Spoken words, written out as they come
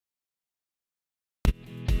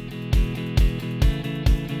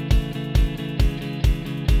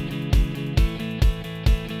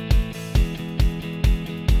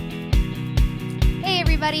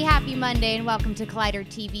everybody. Happy Monday and welcome to Collider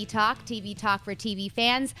TV Talk for TV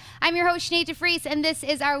fans. I'm your host, Sinéad Vries, and this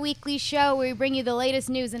is our weekly show where we bring you the latest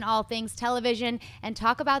news in all things television and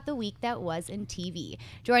talk about the week that was in TV.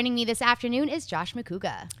 Joining me this afternoon is Josh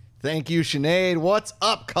Macuga. Thank you, Sinead. What's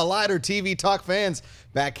up, Collider TV Talk fans?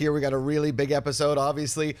 Back here, we got a really big episode,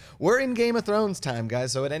 obviously. We're in Game of Thrones time,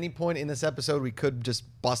 guys, so at any point in this episode, we could just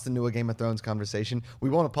bust into a Game of Thrones conversation. We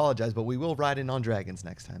won't apologize, but we will ride in on dragons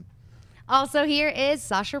next time. Also here is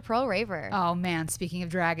Sasha Perl-Raver. Oh man, speaking of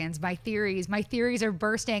dragons, my theories are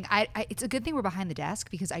bursting. It's a good thing we're behind the desk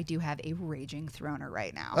because I do have a raging throner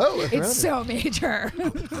right now. Oh, it's so major.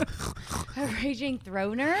 A raging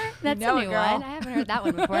throner? That's know a new one. I haven't heard that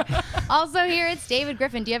one before. Also here it's David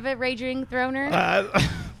Griffin. Do you have a raging throner?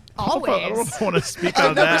 Always. I don't want to speak I've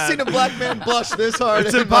on never that. seen a black man blush this hard.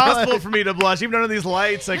 It's impossible for me to blush. Even under these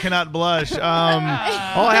lights, I cannot blush. All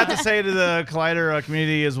I have to say to the Collider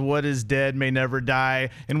community is what is dead may never die.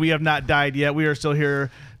 And we have not died yet. We are still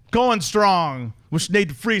here going strong. With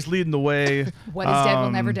Sinéad Vries leading the way. What is dead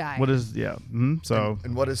will never die. What is, yeah. So.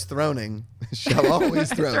 And what is throning shall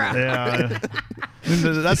always throne. Yeah.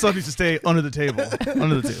 That stuff needs to stay under the table.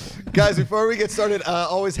 Under the table. Guys, before we get started,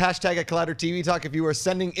 always hashtag at Collider TV Talk. If you are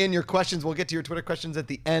sending in your questions, we'll get to your Twitter questions at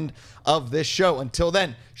the end of this show. Until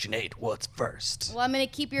then, Sinead, what's first? Well, I'm going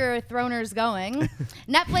to keep your throners going.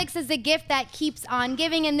 Netflix is the gift that keeps on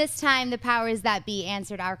giving, and this time the powers that be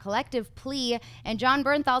answered our collective plea, and Jon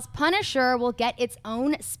Bernthal's Punisher will get its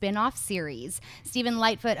own spin-off series. Stephen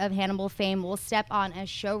Lightfoot of Hannibal fame will step on as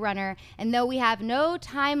showrunner, and though we have no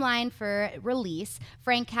timeline for release,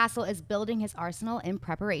 Frank Castle is building his arsenal in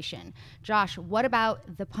preparation. Josh, what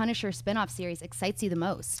about the Punisher spin-off series excites you the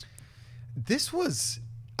most? This was,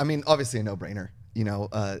 I mean, obviously a no-brainer. You know,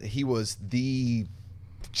 he was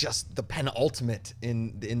just the penultimate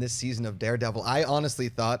in this season of Daredevil. I honestly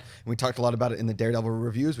thought, and we talked a lot about it in the Daredevil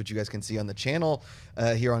reviews, which you guys can see on the channel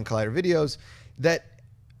here on Collider Videos, that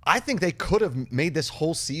I think they could have made this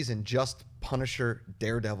whole season just Punisher,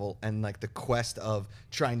 Daredevil, and like the quest of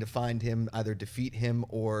trying to find him, either defeat him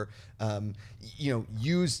or you know,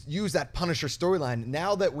 use that Punisher storyline.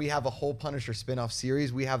 Now that we have a whole Punisher spin-off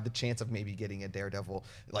series, we have the chance of maybe getting a Daredevil,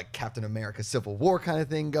 like Captain America Civil War kind of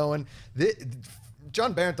thing going.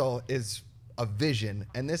 Jon Bernthal is a vision,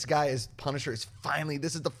 and this guy is Punisher. Is finally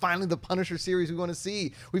the Punisher series we want to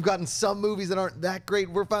see. We've gotten some movies that aren't that great.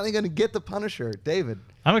 We're finally going to get the Punisher. David.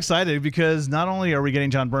 I'm excited because not only are we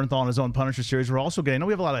getting Jon Bernthal on his own Punisher series, we're also getting, I know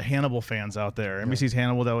we have a lot of Hannibal fans out there. NBC's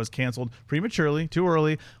Hannibal that was canceled prematurely, too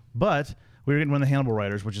early, but we were getting one of the Hannibal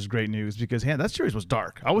writers, which is great news because that series was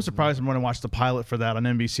dark. I was surprised when I watched the pilot for that on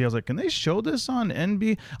NBC. I was like, can they show this on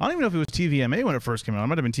NB? I don't even know if it was TVMA when it first came out. It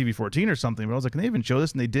might have been TV14 or something, but I was like, can they even show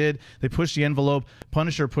this? And they did. They pushed the envelope.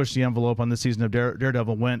 Punisher pushed the envelope on this season of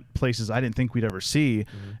Daredevil, went places I didn't think we'd ever see.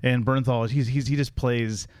 And Bernthal, he just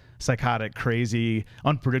plays psychotic, crazy,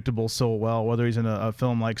 unpredictable so well. Whether he's in a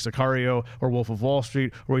film like Sicario or Wolf of Wall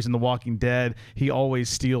Street or he's in The Walking Dead, he always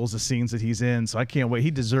steals the scenes that he's in. So I can't wait.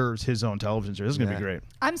 He deserves his own television series. This is going to be great.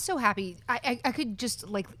 I'm so happy. I could just,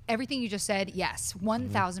 like, everything you just said, yes,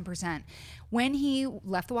 1,000%. When he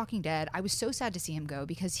left The Walking Dead, I was so sad to see him go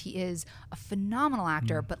because he is a phenomenal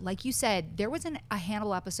actor. But like you said, there was a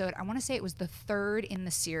Hannibal episode, I want to say it was the third in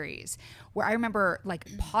the series, where I remember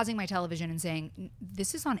like pausing my television and saying,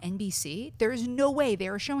 this is on NBC? There is no way they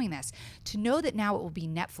are showing this. To know that now it will be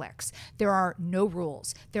Netflix, there are no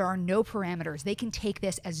rules, there are no parameters. They can take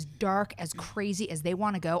this as dark, as crazy as they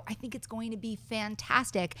want to go. I think it's going to be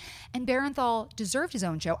fantastic. And Berenthal deserved his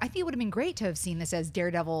own show. I think it would have been great to have seen this as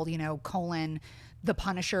Daredevil, you know, the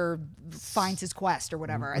Punisher finds his quest or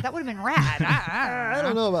whatever. That would have been rad. I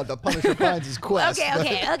don't know about the Punisher finds his quest.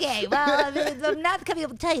 Okay. Well, I'm not coming up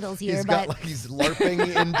with titles here, He's but got, like, he's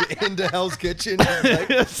LARPing into Hell's Kitchen.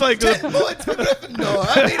 It's like 10 bullets for Gryffindor.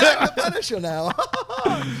 I mean, I'm the Punisher now.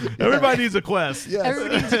 Everybody needs a quest. Yes.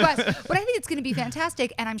 everybody needs a quest. But I think it's going to be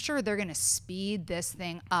fantastic, and I'm sure they're going to speed this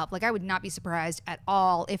thing up. Like, I would not be surprised at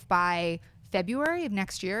all if by February of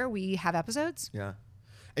next year we have episodes. Yeah.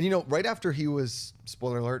 And, you know, right after he was,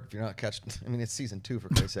 spoiler alert, if you're not catching, I mean, it's season 2 for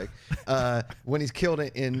Christ's sake, when he's killed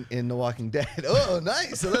in The Walking Dead. Oh,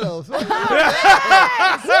 nice. A little spoiler.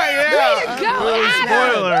 Yes! Yeah. Way to go,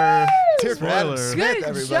 Adam! Spoiler. Cheers for Adam Smith, Good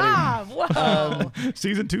everybody. job. Whoa.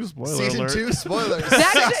 Season 2 spoiler Season alert. 2 spoilers.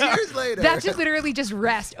 That 6 years later. That should literally just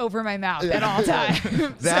rest over my mouth at all times.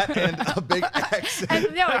 That and a big accent.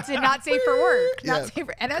 And no, it's not safe for work. Yeah, Not safe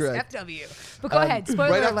for correct. NSFW. But go ahead.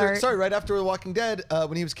 Spoiler alert. Right after The Walking Dead,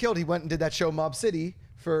 when he was killed, he went and did that show Mob City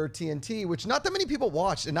for TNT, which not that many people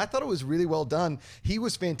watched, and I thought it was really well done. He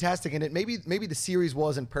was fantastic in it. Maybe the series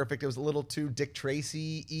wasn't perfect. It was a little too Dick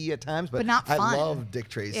Tracy-y at times, but not fun. I love Dick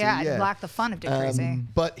Tracy. Yeah, it lacked the fun of Dick Tracy.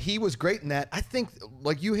 But he was great in that. I think,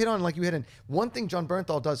 like you hit on, one thing Jon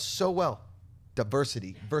Bernthal does so well: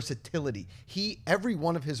 diversity, versatility. Every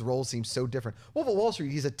one of his roles seems so different. Wolf of Wall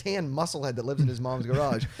Street, he's a tan musclehead that lives in his mom's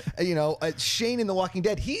garage. Shane in The Walking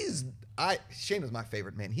Dead, Shane was my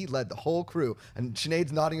favorite, man. He led the whole crew. And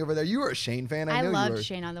Sinead's nodding over there. You were a Shane fan. I know you loved were.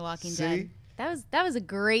 Shane on The Walking See? Dead. That was a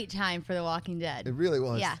great time for The Walking Dead. It really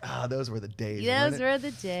was. Yeah. Those were the days. Those were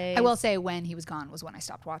the days. I will say when he was gone was when I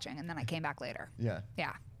stopped watching, and then I came back later. Yeah.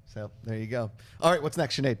 Yeah. So there you go. All right, what's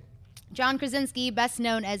next, Sinead? John Krasinski, best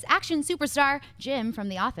known as action superstar Jim from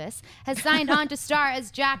The Office, has signed on to star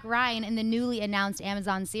as Jack Ryan in the newly announced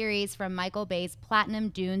Amazon series from Michael Bay's Platinum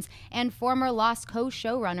Dunes and former Lost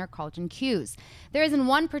co-showrunner Carlton Cuse. There isn't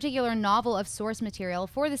one particular novel of source material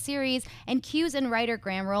for the series, and Cuse and writer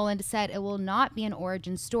Graham Rowland said it will not be an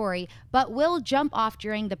origin story, but will jump off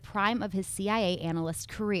during the prime of his CIA analyst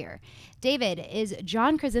career. David, is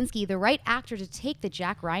John Krasinski the right actor to take the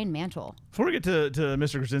Jack Ryan mantle? Before we get to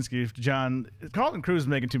Mr. Krasinski, John, Carlton Cruz is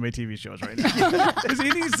making too many TV shows right now. He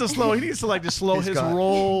needs to slow his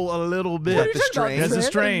roll a little bit. The Strain. Has the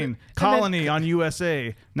Strain. Colony on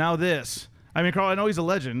USA. Now this. I mean, Carl, I know he's a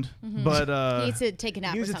legend, but He needs to take a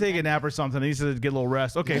nap. He needs to take a nap or something. He needs to get a little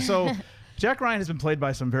rest. Okay, so Jack Ryan has been played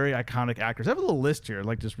by some very iconic actors. I have a little list here. I'd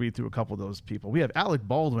like to just read through a couple of those people. We have Alec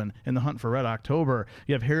Baldwin in The Hunt for Red October.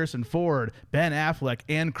 You have Harrison Ford, Ben Affleck,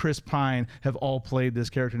 and Chris Pine have all played this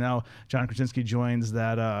character. Now John Krasinski joins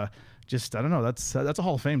that. I don't know. That's a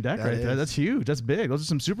Hall of Fame deck right there. That's huge. That's big. Those are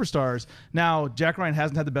some superstars. Now Jack Ryan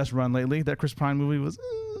hasn't had the best run lately. That Chris Pine movie was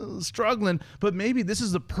struggling, but maybe this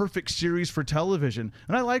is the perfect series for television.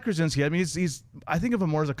 And I like Krasinski. I mean, I think of him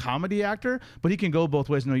more as a comedy actor, but he can go both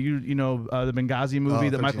ways. The Benghazi movie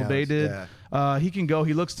that Michael Bay did. Yeah. He can go.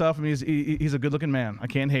 He looks tough. I mean, he's a good-looking man. I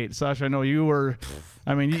can't hate. Sasha, I know you were.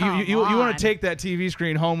 I mean, you want to take that TV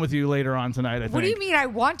screen home with you later on tonight, I think. What do you mean I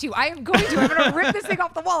want to? I am going to. I'm going to rip this thing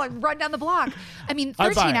off the wall and run down the block. I mean,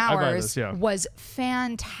 13 hours was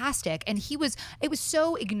fantastic. And it was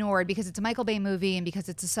so ignored because it's a Michael Bay movie and because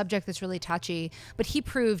it's a subject that's really touchy. But he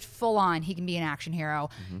proved full on he can be an action hero.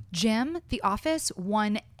 Jim, The Office,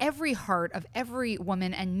 won every heart of every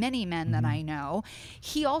woman and many men that I know.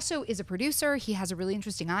 He also is a producer. He has a really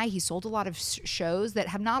interesting eye. He sold a lot of shows that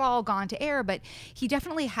have not all gone to air, but he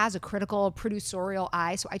definitely has a critical producerial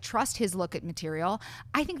eye, so I trust his look at material.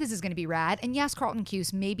 I think this is going to be rad. And yes, Carlton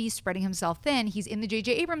Cuse may be spreading himself thin. He's in the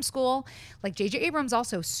J.J. Abrams school. Like J.J. Abrams,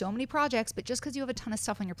 also so many projects, but just because you have a ton of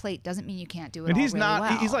stuff on your plate doesn't mean you can't do it. And he's not.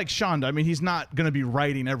 Well. He's like Shonda. I mean, he's not going to be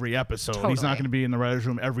writing every episode. Totally. He's not going to be in the writer's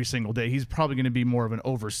room every single day. He's probably going to be more of an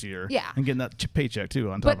overseer. Yeah. And getting that paycheck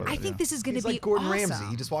too on top of it. But I think this is going to be like Gordon awesome. Ramsay.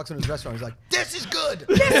 He just walks into his restaurant. He's like, "This is good.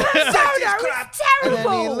 This is terrible." And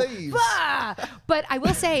then he leaves. But I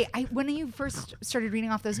will say, when you first started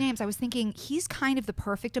reading off those names, I was thinking he's kind of the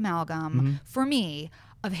perfect amalgam for me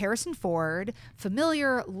of Harrison Ford,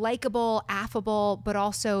 familiar, likable, affable, but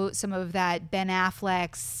also some of that Ben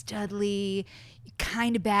Affleck, Studley,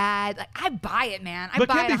 kind of bad. Like, I buy it, man. But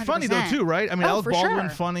buy can be funny though too, right? I mean, Alec Baldwin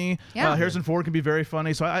funny. Yeah. Harrison Ford can be very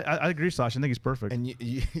funny. So I agree, Sasha. I think he's perfect. And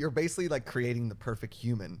you're basically like creating the perfect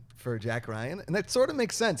human for Jack Ryan, and that sort of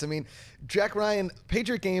makes sense. I mean, Jack Ryan,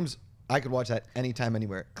 Patriot Games. I could watch that anytime,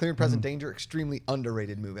 anywhere. Clear and Present Danger, extremely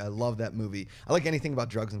underrated movie. I love that movie. I like anything about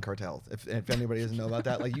drugs and cartels. If anybody doesn't know about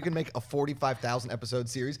that, like you can make a 45,000 episode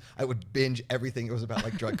series. I would binge everything it was about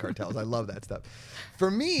like drug cartels. I love that stuff.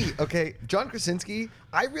 For me, okay, John Krasinski,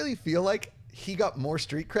 I really feel like he got more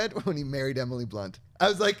street cred when he married Emily Blunt. I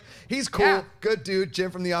was like, he's cool, good dude,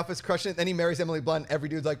 Jim from The Office, crushing it. Then he marries Emily Blunt. Every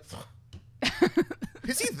dude's like,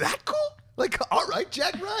 is he that cool? Like, all right,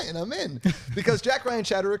 Jack Ryan, I'm in. Because Jack Ryan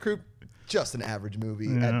Shadow Recruit, just an average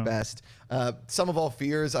movie at best. Sum of All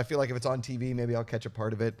Fears, I feel like if it's on TV, maybe I'll catch a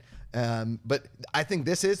part of it. But I think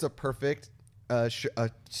this is a perfect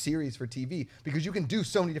series for TV because you can do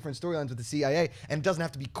so many different storylines with the CIA, and it doesn't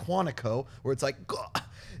have to be Quantico, where it's like,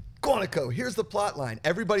 Quantico, here's the plot line.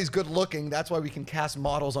 Everybody's good looking. That's why we can cast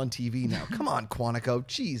models on TV now. Come on, Quantico.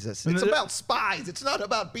 Jesus. It's about spies. It's not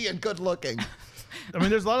about being good looking. I mean,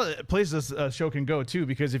 there's a lot of places this show can go, too,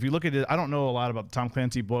 because if you look at it, I don't know a lot about the Tom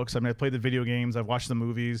Clancy books. I mean, I played the video games. I've watched the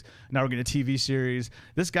movies. Now we're getting a TV series.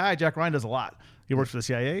 This guy, Jack Ryan, does a lot. He works for the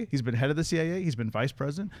CIA. He's been head of the CIA. He's been vice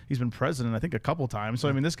president. He's been president, I think, a couple times. So,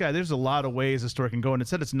 I mean, this guy, there's a lot of ways the story can go. And it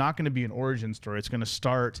said it's not going to be an origin story. It's going to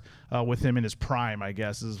start with him in his prime, I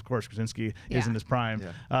guess. Of course, Krasinski is in his prime.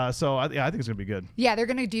 So, I think it's going to be good. Yeah, they're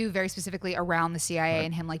going to do very specifically around the CIA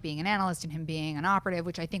and him like being an analyst and him being an operative,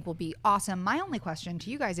 which I think will be awesome. My only question to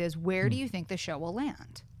you guys is, where do you think the show will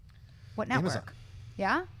land? What network? Amazon.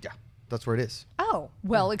 Yeah? Yeah, that's where it is. Oh,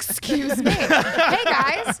 well, excuse me. Hey,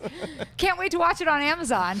 guys. Can't wait to watch it on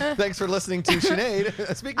Amazon. Thanks for listening to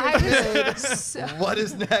Sinead. Speaking of Sinead, what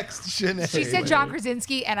is next, Sinead? She said John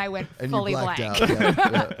Krasinski, and I went And fully you blacked blank. out.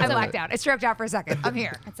 Yeah. I blacked out. I stroked out for a second. I'm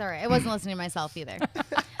here. It's all right. I wasn't listening to myself either.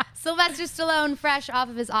 Sylvester Stallone, fresh off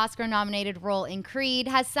of his Oscar-nominated role in Creed,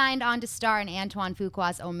 has signed on to star in Antoine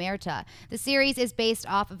Fuqua's Omerta. The series is based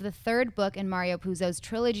off of the third book in Mario Puzo's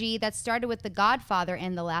trilogy that started with The Godfather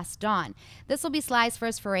and The Last Dawn. This will be Sly's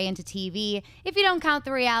first foray into TV, if you don't count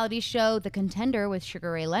the reality show The Contender with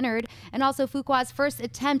Sugar Ray Leonard, and also Fuqua's first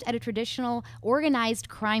attempt at a traditional organized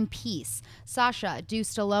crime piece. Sasha, do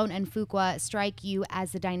Stallone and Fuqua strike you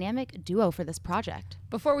as the dynamic duo for this project?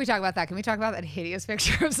 Before we talk about that, can we talk about that hideous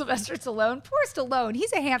picture of Sylvester Stallone? Poor Stallone.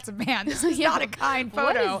 He's a handsome man. This is not a kind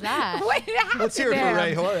photo. What is that? What happened Let's hear it to for him?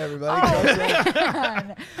 Ray Hoare, everybody. Oh,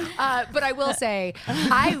 man. But I will say,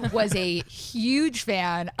 I was a huge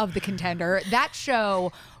fan of The Contender. That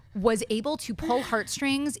show was able to pull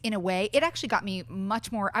heartstrings in a way. It actually got me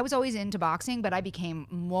much more. I was always into boxing, but I became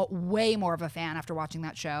way more of a fan after watching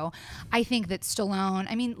that show. I think that Stallone,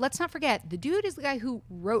 I mean, let's not forget, the dude is the guy who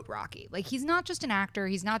wrote Rocky. Like, he's not just an actor.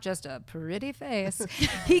 He's not just a pretty face.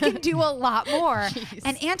 He can do a lot more.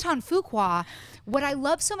 And Anton Fuqua, what I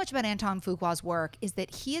love so much about Anton Fuqua's work is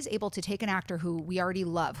that he is able to take an actor who we already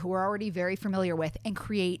love, who we're already very familiar with, and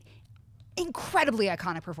create incredibly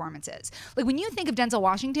iconic performances. Like, when you think of Denzel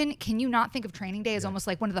Washington, can you not think of Training Day as almost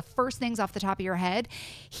like one of the first things off the top of your head?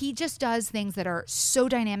 He just does things that are so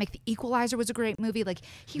dynamic. The Equalizer was a great movie. Like,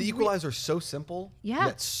 The Equalizer is so simple,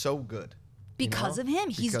 yet so good. Because of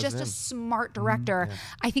him. He's Because just of a him. smart director.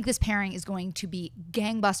 I think this pairing is going to be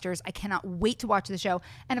gangbusters. I cannot wait to watch the show.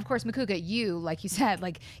 And of course, Macuga, you, like you said,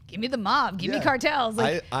 like, give me the mob, give me cartels.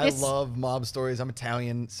 Like, I love mob stories. I'm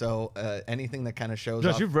Italian, so anything that kind of shows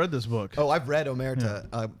Josh, off. you've read this book. Oh, I've read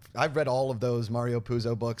Omerta. I've read all of those Mario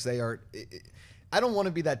Puzo books. They are. I don't want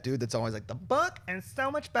to be that dude that's always like, the book is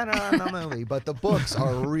so much better than the movie, but the books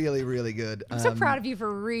are really, really good. I'm so proud of you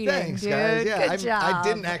for reading, Thanks, dude. guys. Yeah, Good job. I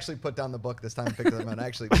didn't actually put down the book this time and pick them out. I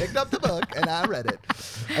actually picked up the book and I read it.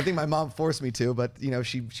 I think my mom forced me to, but you know,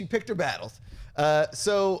 she picked her battles.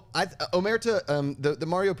 Omerta, the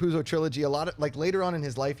Mario Puzo trilogy, a lot of, like, later on in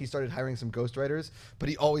his life, he started hiring some ghostwriters, but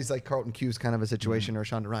he always, like Carlton Cuse kind of a situation, or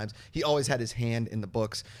Shonda Rhimes, he always had his hand in the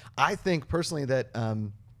books. I think personally that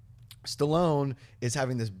Stallone is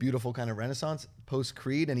having this beautiful kind of renaissance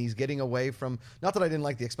post-Creed, and he's getting away from, not that I didn't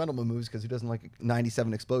like the Expendable movies, because who doesn't like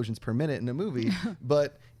 97 explosions per minute in a movie,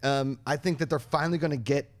 but I think that they're finally going to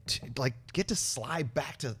get to Sly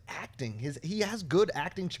back to acting. He has good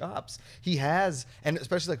acting chops. He has, and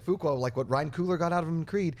especially like Fuqua, like what Ryan Coogler got out of him in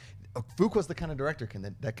Creed. Fuqua's the kind of director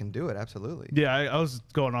that can do it, absolutely. Yeah, I was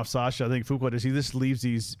going off Sasha. I think Fuqua he just leaves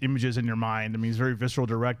these images in your mind. I mean, he's a very visceral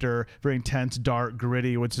director, very intense, dark,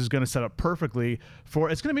 gritty, which is going to set up perfectly for.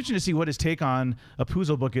 It's going to be interesting to see what his take on a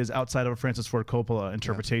Puzo book is outside of a Francis Ford Coppola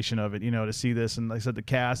interpretation of it. You know, to see this, and like I said, the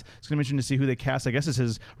cast. It's going to be interesting to see who they cast. I guess it's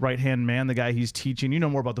his right hand man, the guy he's teaching. You know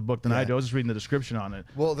more about the book than I do. I was just reading the description on it.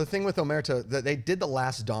 Well, the thing with Omerta, they did The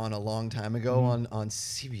Last Dawn a long time ago on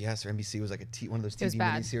CBS or NBC. It was like one of those TV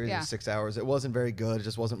miniseries. Yeah. It was 6 hours. It wasn't very good. It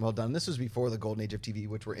just wasn't well done. This was before the golden age of TV,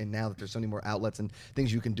 which we're in now, that there's so many more outlets and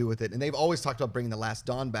things you can do with it. And they've always talked about bringing The Last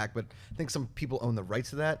Dawn back, but I think some people own the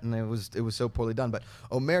rights to that, and it was so poorly done. But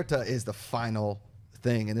Omerta is the final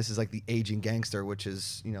thing, and this is like the aging gangster, which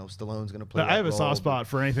is, you know, Stallone's going to play. I have a soft spot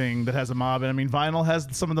for anything that has a mob. And I mean, Vinyl has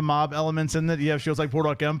some of the mob elements in it. You have shows like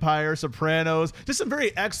Boardwalk Empire, Sopranos, just some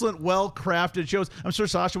very excellent, well-crafted shows. I'm sure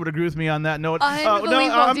Sasha would agree with me on that note.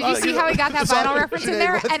 Unbelievable. Did you see how he got that Vinyl reference in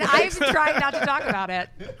there? And I've tried not to talk about it.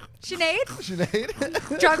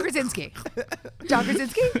 Sinead? John Krasinski. John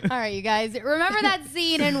Krasinski? All right, you guys. Remember that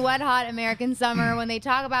scene in Wet Hot American Summer when they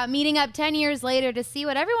talk about meeting up 10 years later to see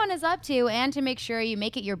what everyone is up to and to make sure you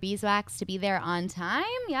make it your beeswax to be there on time?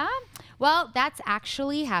 Yeah? Well, that's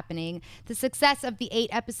actually happening. The success of the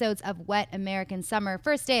 8 episodes of Wet American Summer,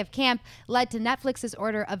 first day of camp, led to Netflix's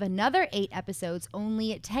order of another 8 episodes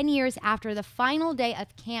only 10 years after the final day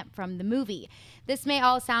of camp from the movie. This may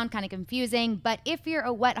all sound kind of confusing, but if you're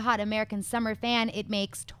a Wet Hot American Summer fan, it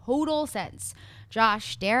makes total sense.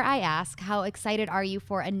 Josh, dare I ask, how excited are you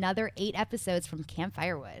for another 8 episodes from Camp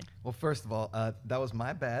Firewood? Well, first of all, that was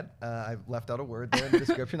my bad. I left out a word there in the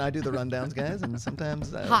description. I do the rundowns, guys, and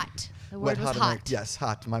sometimes Hot. The word was hot. Yes,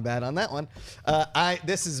 hot. My bad on that one.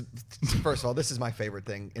 This is first of all, this is my favorite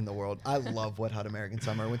thing in the world. I love Wet Hot American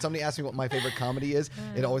Summer. When somebody asks me what my favorite comedy is,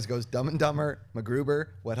 it always goes Dumb and Dumber, MacGruber,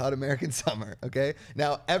 Wet Hot American Summer. Okay.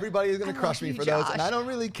 Now everybody is gonna crush me for those, and I don't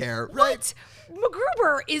really care. What?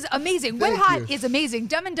 MacGruber is amazing. Wet Hot is amazing.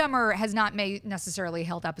 Dumb and Dumber has not necessarily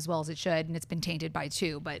held up as well as it should, and it's been tainted by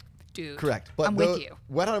 2, but dude, correct. But I'm with you.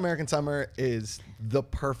 Wet Hot American Summer is the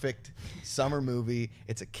perfect summer movie.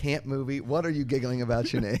 It's a camp movie. What are you giggling about,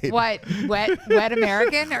 Sinead? What? Wet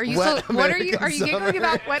American? Are you Wet so, what are you American giggling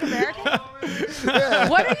about Wet American? Yeah.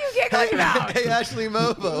 What are you giggling about? Hey, Ashley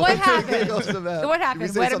Mova. What your happened? giggles about? What Did we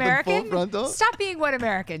happened? say Wet something American? full frontal? Stop being Wet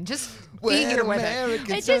American. Just be Wet here with it.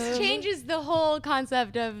 American It just Summer. changes the whole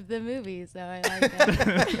concept of the movie, so I like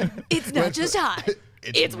that. It's not just hot.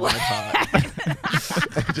 It's wet wet.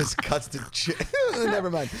 hot. It just cuts to never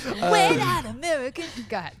mind. Wet Hot American.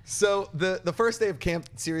 Go ahead. So the first day of camp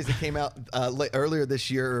series that came out earlier this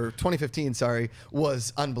year, or 2015, sorry,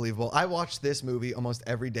 was unbelievable. I watched this movie almost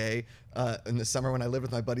every day in the summer when I lived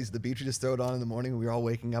with my buddies at the beach. We just throw it on in the morning. We were all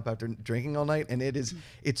waking up after drinking all night, and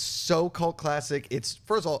it's so cult classic. It's,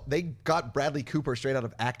 first of all, they got Bradley Cooper straight out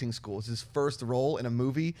of acting school. It's his first role in a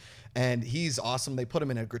movie, and he's awesome. They put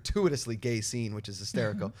him in a gratuitously gay scene, which is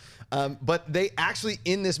hysterical. But they actually,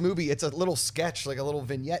 in this movie, it's a little sketch, like a little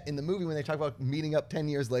vignette in the movie when they talk about meeting up 10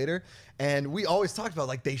 years later. And we always talked about,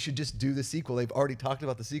 like, they should just do the sequel. They've already talked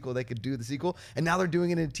about the sequel. They could do the sequel. And now they're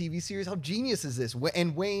doing it in a TV series. How genius is this?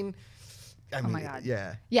 And Wayne... I mean, oh my God.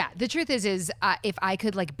 Yeah. Yeah. The truth is if I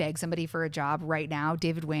could like beg somebody for a job right now,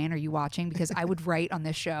 David Wayne, are you watching? Because I would write on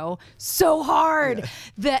this show so hard.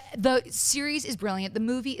 Yeah. The series is brilliant. The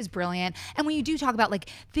movie is brilliant. And when you do talk about, like,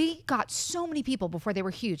 they got so many people before they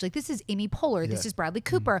were huge. Like, this is Amy Poehler. This is Bradley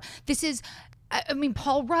Cooper. This is... I mean,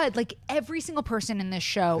 Paul Rudd, like every single person in this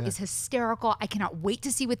show is hysterical. I cannot wait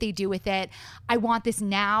to see what they do with it. I want this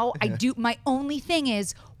now. I do. My only thing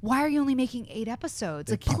is, why are you only making 8 episodes?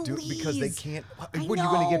 They like, can't do it please. because they can't. I What, are you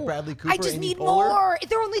going to get Bradley Cooper? I just Amy need Poehler? more.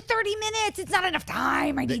 They're only 30 minutes. It's not enough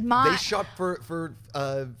time. I need more. They shot for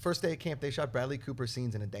first day of camp. They shot Bradley Cooper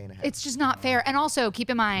scenes in a day and a half. It's just not fair. And also, keep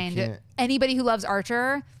in mind, anybody who loves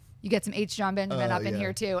Archer, you get some H. John Benjamin up in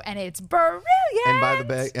here too, and it's brilliant. And by the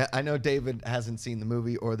way, I know David hasn't seen the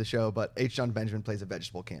movie or the show, but H. John Benjamin plays a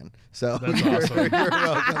vegetable can. So That's awesome. you're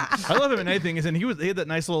welcome. I love him in anything. And he had that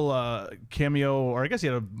nice little cameo, or I guess he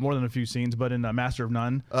had more than a few scenes, but in Master of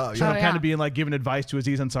None, kind of being like giving advice to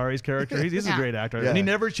Aziz Ansari's character. He's a great actor, and he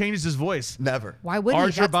never changes his voice. Never. Why would he?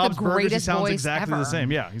 Archer, That's Bob's the Burgers, he greatest sounds voice exactly ever. the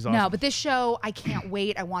same. Yeah, he's awesome. No, but this show, I can't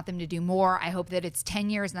wait. I want them to do more. I hope that it's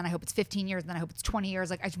 10 years, and then I hope it's 15 years, and then I hope it's 20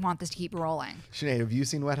 years. Like, I just want this to keep rolling. Sinead, have you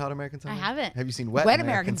seen Wet Hot American Summer? I haven't. Have you seen Wet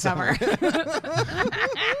American Summer?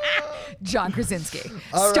 John Krasinski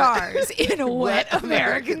All stars in a Wet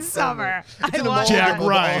American Summer. It's an watch Jack emotional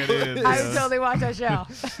Ryan ball. is. I would totally watch that show.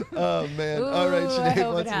 Oh man! All right, Ooh, I Sinead,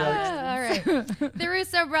 hope what's it next? All right. The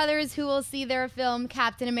Russo brothers, who will see their film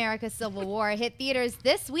Captain America Civil War hit theaters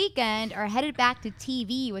this weekend, are headed back to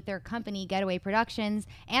TV with their company Getaway Productions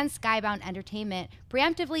and Skybound Entertainment,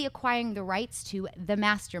 preemptively acquiring the rights to The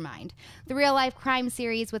Mastermind, the real-life crime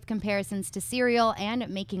series with comparisons to Serial and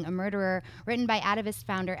Making a Murderer, written by Atavist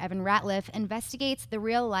founder Evan Ratliff, investigates the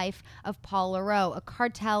real life of Paul LaRoe, a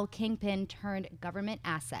cartel kingpin turned government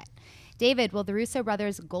asset. David, will the Russo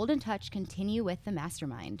brothers' golden touch continue with The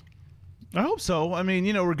Mastermind? I hope so. I mean,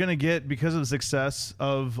 we're going to get, because of the success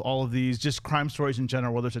of all of these just crime stories in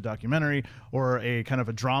general, whether it's a documentary or a kind of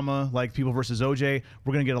a drama like People vs. OJ,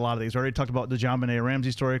 we're going to get a lot of these. We already talked about the John Benet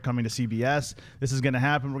Ramsey story coming to CBS. This is going to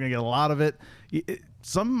happen. We're going to get a lot of it.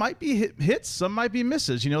 Some might be hits, some might be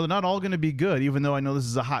misses. They're not all going to be good, even though I know this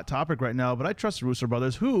is a hot topic right now. But I trust the Russo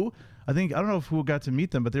brothers, who I don't know who got to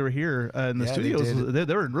meet them, but they were here in the studios. They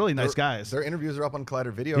were really nice guys. Their interviews are up on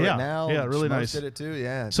Collider Video right now. Yeah, really nice. Did it too.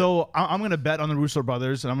 Yeah. So I'm going to bet on the Russo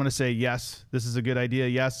brothers, and I'm going to say yes, this is a good idea.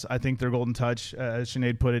 Yes, I think their golden touch, as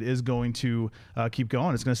Sinead put it, is going to keep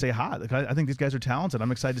going. It's going to stay hot. I think these guys are talented.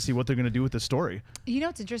 I'm excited to see what they're going to do with this story.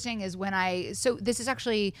 What's interesting is this is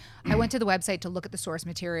actually, I went to the website to look at the source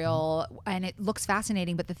material, and it looks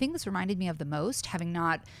fascinating. But the thing that's reminded me of the most, having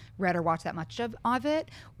not read or watched that much of it,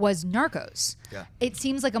 was Narcos. Yeah. It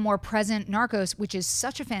seems like a more present Narcos, which is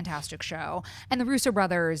such a fantastic show. And the Russo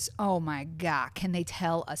brothers, oh my God, can they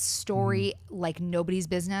tell a story like nobody's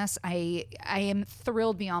business? I am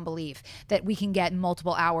thrilled beyond belief that we can get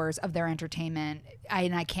multiple hours of their entertainment.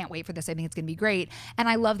 And I can't wait for this. I think it's going to be great. And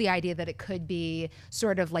I love the idea that it could be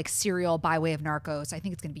sort of like Serial by way of Narcos. I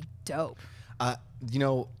think it's going to be dope. You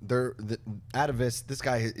know, Atavis, this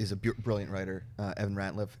guy is a brilliant writer, Evan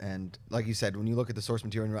Ratliff, and like you said, when you look at the source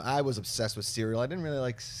material, I was obsessed with Serial. I didn't really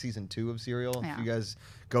like season 2 of Serial. Yeah. If you guys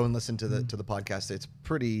go and listen to the podcast, it's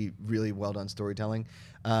pretty really well done storytelling.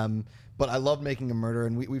 But I love Making a Murder,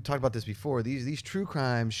 and we've talked about this before. These true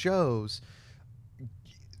crime shows,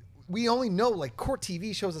 we only know like court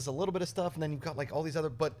TV shows us a little bit of stuff, and then you've got like all these other,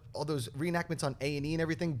 but all those reenactments on A&E and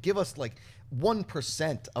everything give us like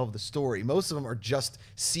 1% of the story. Most of them are just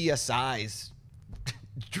CSIs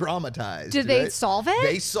dramatized. Did they solve it?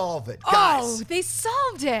 They solve it, guys. Oh, they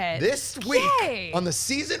solved it. This week Yay. on the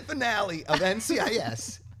season finale of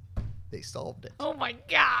NCIS, they solved it. Oh my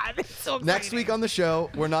God. It's so exciting. Next week on the show,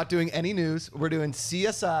 we're not doing any news. We're doing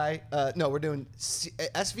CSI. No, we're doing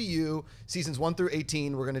SVU seasons 1 through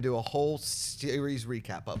 18. We're going to do a whole series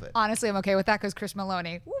recap of it. Honestly, I'm okay with that because Chris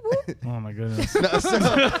Maloney. Woo woo. Oh my goodness.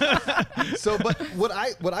 But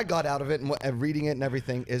what I got out of it and reading it and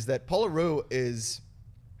everything is that Paula Rue is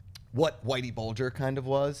what Whitey Bulger kind of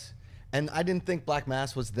was. And I didn't think Black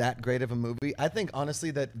Mass was that great of a movie. I think,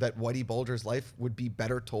 honestly, that Whitey Bulger's life would be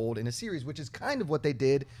better told in a series, which is kind of what they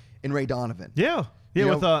did in Ray Donovan. Yeah. Yeah,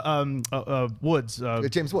 You with Woods.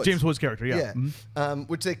 James Woods. James Woods' character, yeah. Yeah. Mhm.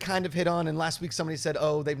 Which they kind of hit on. And last week somebody said,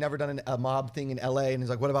 oh, they've never done a mob thing in L.A. And he's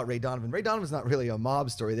like, what about Ray Donovan? Ray Donovan's not really a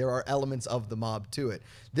mob story. There are elements of the mob to it.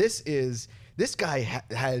 This guy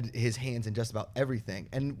had his hands in just about everything.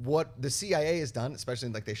 And what the CIA has done, especially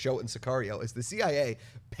like they show it in Sicario, is the CIA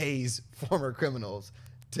pays former criminals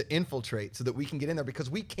to infiltrate so that we can get in there because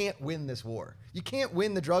we can't win this war. You can't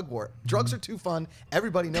win the drug war. Drugs are too fun.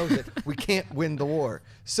 Everybody knows it. We can't win the war.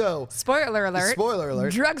 So Spoiler alert. Spoiler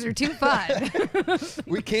alert. Drugs are too fun.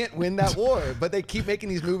 We can't win that war, but they keep making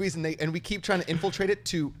these movies and we keep trying to infiltrate it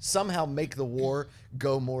to somehow make the war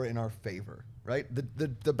go more in our favor, right?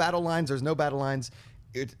 The battle lines, there's no battle lines.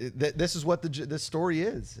 This is what this story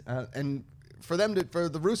is. And for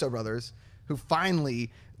the Russo brothers, who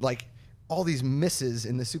finally, like, all these misses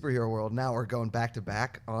in the superhero world now are going back to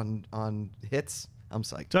back on hits. I'm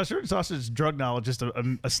psyched. Sasha's drug knowledge just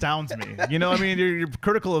astounds me. You know, I mean, you're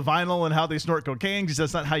critical of vinyl and how they snort cocaine because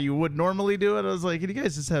that's not how you would normally do it. I was like, you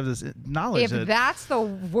guys just have this knowledge. If that's the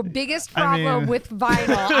biggest problem with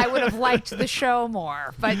vinyl, I would have liked the show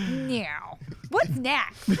more. But now, what's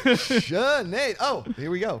next? Sinead. Oh,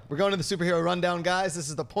 here we go. We're going to the superhero rundown, guys. This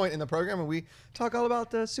is the point in the program where we talk all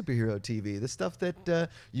about superhero TV, the stuff that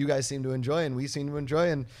you guys seem to enjoy and we seem to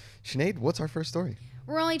enjoy. And Sinead, what's our first story?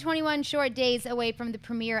 We're only 21 short days away from the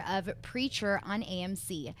premiere of Preacher on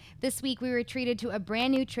AMC. This week, we were treated to a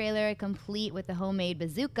brand new trailer complete with the homemade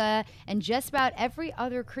bazooka and just about every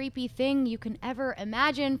other creepy thing you can ever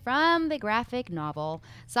imagine from the graphic novel.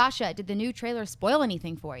 Sasha, did the new trailer spoil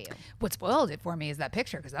anything for you? What spoiled it for me is that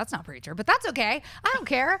picture because that's not Preacher, but that's okay. I don't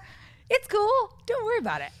care. It's cool. Don't worry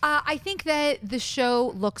about it. I think that the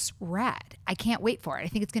show looks rad. I can't wait for it. I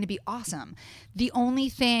think it's going to be awesome. The only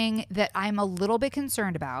thing that I'm a little bit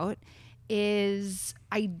concerned about is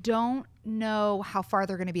I don't know how far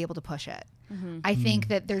they're going to be able to push it. I think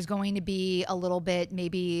that there's going to be a little bit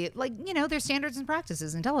maybe like, you know, there's standards and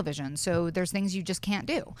practices in television. So there's things you just can't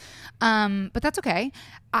do. But that's okay.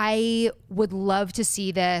 I would love to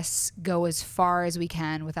see this go as far as we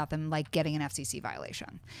can without them like getting an FCC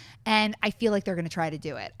violation. And I feel like they're going to try to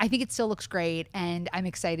do it. I think it still looks great and I'm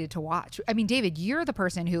excited to watch. I mean, David, you're the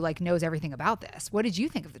person who like knows everything about this. What did you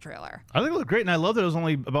think of the trailer? I think it looked great, and I love that it was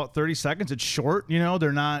only about 30 seconds. It's short, you know.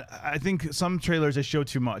 They're not. I think some trailers they show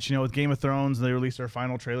too much. You know, with Game of Thrones, they released their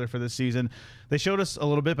final trailer for this season. They showed us a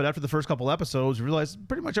little bit, but after the first couple episodes, we realized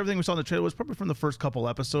pretty much everything we saw in the trailer was probably from the first couple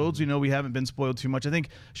episodes. You know, we haven't been spoiled too much. I think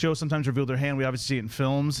shows sometimes reveal their hand. We obviously see it in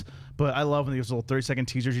films, but I love when these little 30-second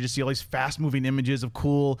teasers. You just see all these fast-moving images of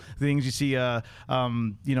cool things. You see, you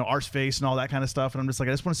know, Art's face and all that kind of stuff. And I'm just like,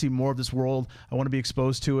 I just want to see more of this world. I want to be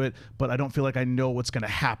exposed to it, but I don't feel like I know what's going to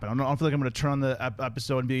happen. I don't feel like I'm going to turn on the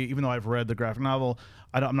episode and be, even though I've read the graphic novel,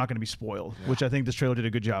 I'm not going to be spoiled, which I think this trailer did a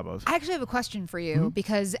good job of. I actually have a question for you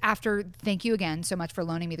because thank you again so much for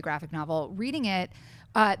loaning me the graphic novel. Reading it,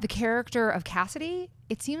 the character of Cassidy,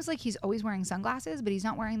 it seems like he's always wearing sunglasses, but he's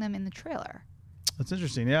not wearing them in the trailer. That's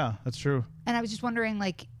interesting. Yeah, that's true. And I was just wondering,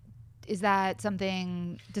 like, is that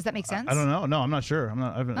something? Does that make sense? I don't know. No, I'm not sure.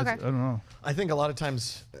 I don't know. I think a lot of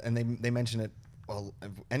times, and they mention it well,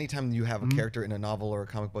 anytime you have a character in a novel or a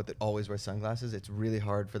comic book that always wears sunglasses, it's really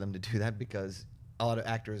hard for them to do that because a lot of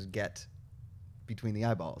actors get between the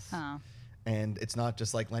eyeballs. Oh. And it's not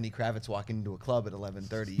just like Lenny Kravitz walking into a club at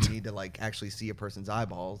 11:30. You need to like actually see a person's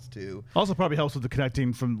eyeballs to. Also, probably helps with the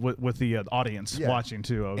connecting with the audience watching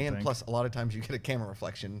too. I would and think. plus, a lot of times you get a camera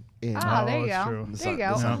reflection in. Oh, there you that's go. true. There you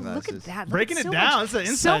go. The Look at that. Breaking Look it at down. so It's much,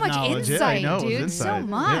 an so inside much knowledge. insight, Yeah, I know, dude. it's So insight.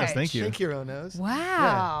 much. Yes, thank you. Shake your own nose.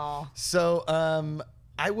 Wow. Yeah. So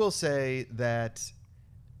I will say that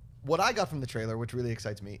what I got from the trailer, which really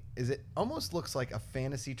excites me, is it almost looks like a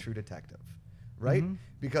fantasy True Detective, right?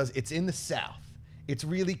 Because it's in the South. It's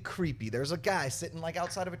really creepy. There's a guy sitting like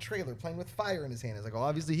outside of a trailer playing with fire in his hand. It's like, oh,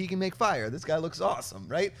 obviously he can make fire. This guy looks awesome,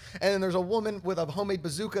 right? And then there's a woman with a homemade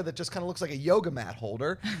bazooka that just kind of looks like a yoga mat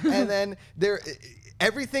holder. And then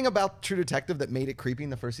everything about True Detective that made it creepy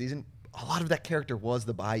in the first season, a lot of that character was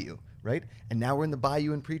the Bayou, right? And now we're in the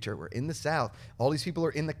Bayou and Preacher. We're in the South. All these people are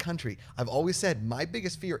in the country. I've always said my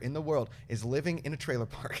biggest fear in the world is living in a trailer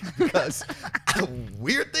park because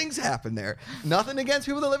weird things happen there. Nothing against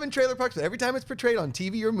people that live in trailer parks, but every time it's portrayed on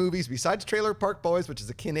TV or movies, besides Trailer Park Boys, which is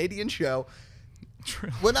a Canadian show,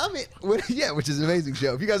 which is an amazing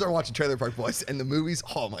show. If you guys aren't watching Trailer Park Boys and the movies,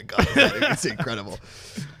 oh my god, it's incredible.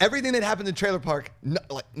 Everything that happens in Trailer Park,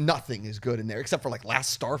 nothing is good in there except for like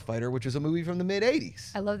Last Starfighter, which is a movie from the mid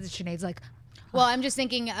 '80s. I love that Sinead's like, Well, I'm just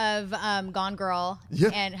thinking of Gone Girl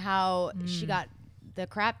and how she got the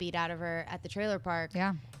crap beat out of her at the trailer park.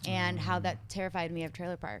 Yeah. And how that terrified me of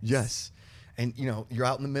trailer parks. Yes. And you're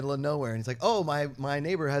out in the middle of nowhere, and it's like, oh, my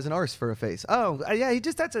neighbor has an arse for a face. Oh, yeah,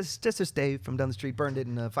 that's just Dave from down the street burned it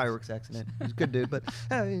in a fireworks accident. He's a good dude, but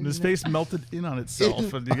his face melted in on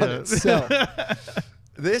itself.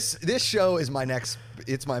 This show is my next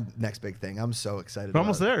big thing. I'm so excited. We're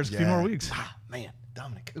almost there. It's a few more weeks. Man,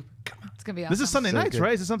 Dominic Cooper, come on. it's gonna be awesome. This is Sunday So nights, good.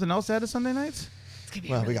 right? Is there something else to add to Sunday nights? It's gonna be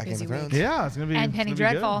Well, a we really got Game busy of week. Thrones. Yeah, it's gonna be. And Penny it's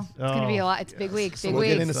gonna be Dreadful. good. It's gonna be a lot. It's a big week. Big We'll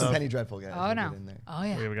week. get into some Penny Dreadful, guys. Oh We'll no. get in there. Oh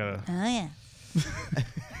yeah. Yeah, we gotta. Oh yeah.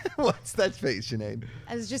 What's that face, Sinead?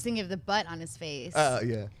 I was just thinking of the butt on his face.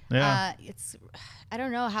 Yeah. Yeah. I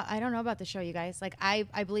don't know about the show, you guys. Like I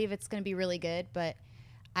believe it's going to be really good, but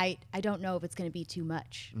I don't know if it's going to be too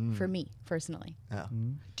much for me personally. Oh.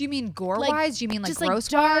 Do you mean gore Like, wise? Do you mean like just gross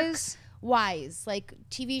dark wise? wise, like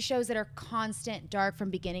TV shows that are constant dark from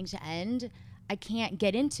beginning to end, I can't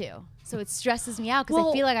get into. So it stresses me out because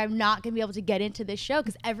I feel like I'm not going to be able to get into this show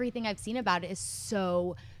because everything I've seen about it is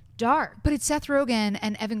so dark. But it's Seth Rogen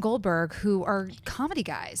and Evan Goldberg who are comedy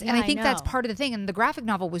guys. And Yeah, I think I that's know. part of the thing. And the graphic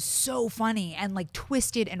novel was so funny and like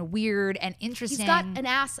twisted and weird and interesting. He's got an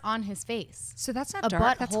ass on his face. So that's not a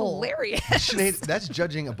dark. That's butthole. hilarious. Sinead, that's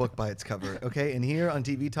judging a book by its cover, okay? And here on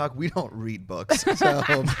TV Talk, we don't read books. So,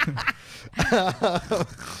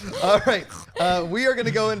 all right, we are going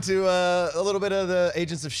to go into a little bit of the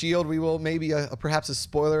Agents of S.H.I.E.L.D. We will maybe perhaps a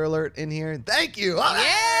spoiler alert in here. Thank you. All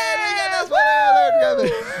right, we got a spoiler alert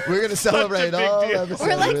graphic. We're going to celebrate all episodes.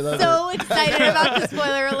 We're like We love so it. excited about the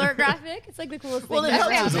spoiler alert graphic. It's like the coolest thing. Well, it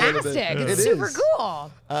ever. helps us a little bit. Fantastic. It's It super is.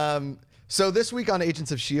 cool. So this week on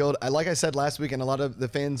Agents of S.H.I.E.L.D., like I said last week, and a lot of the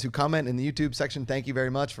fans who comment in the YouTube section, thank you very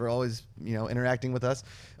much for always, interacting with us,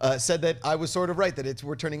 said that I was sort of right, that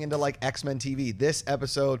we're turning into like X-Men TV. This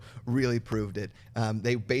episode really proved it.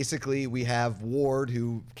 We have Ward,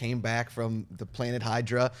 who came back from the planet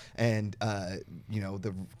Hydra, and,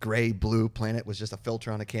 the gray-blue planet was just a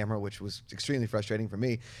filter on a camera, which was extremely frustrating for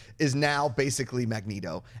me, is now basically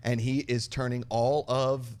Magneto, and he is turning all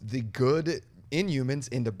of the good Inhumans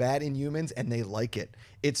into bad Inhumans, and they like it.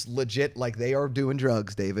 It's legit, like they are doing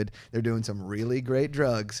drugs, David. They're doing some really great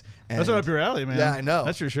drugs. And That's right up your alley, man. Yeah, I know.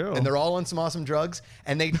 That's your show. And they're all on some awesome drugs,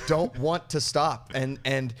 and they don't want to stop. And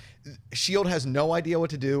S.H.I.E.L.D. has no idea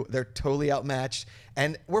what to do. They're totally outmatched.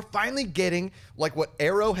 And we're finally getting like what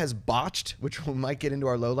Arrow has botched, which we might get into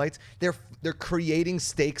our lowlights. They're creating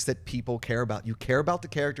stakes that people care about. You care about the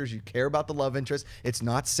characters, you care about the love interest. It's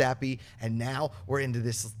not sappy. And now we're into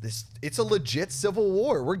this it's a legit civil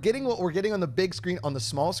war. We're getting what we're getting on the big screen, on the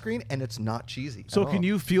small screen, and it's not cheesy. So at can all.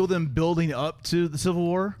 you feel them building up to the Civil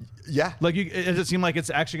War? Yeah. Like, does it seem like it's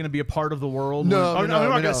actually going to be a part of the world? No, we're no, not no.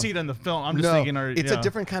 going to see it in the film. I'm just No, thinking, it's a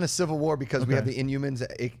different kind of civil war because we have the Okay. Inhumans,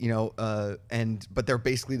 but they're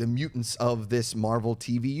basically the mutants of this Marvel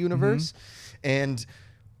TV universe, and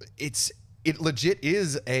it legit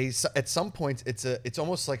is at some points it's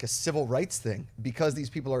almost like a civil rights thing, because these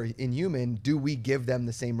people are inhuman. Do we give them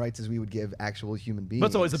the same rights as we would give actual human beings?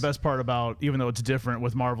 That's always the best part about, even though it's different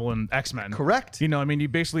with Marvel and X-Men. Correct. You know, I mean, you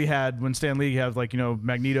basically had, when Stan Lee, you have like, you know,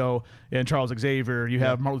 Magneto and Charles Xavier, you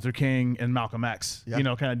have Martin Luther King and Malcolm X, you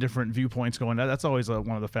know, kind of different viewpoints going. That's always one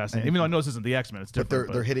of the fascinating, even though I know this isn't the X-Men, it's different.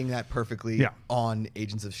 But they're hitting that perfectly on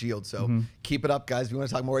Agents of S.H.I.E.L.D. So keep it up, guys. If you want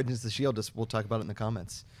to talk more Agents of S.H.I.E.L.D., we'll talk about it in the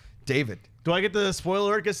comments. David. Do I get the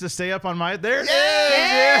spoiler alert? Gets to stay up on my... There it is!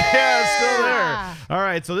 Yeah, it's still there. All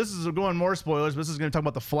right, so this is going more spoilers, but this is going to talk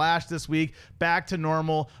about The Flash this week. Back to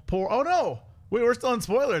normal. Oh, no! Wait, we're still in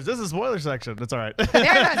spoilers. This is spoiler section. That's all right. There it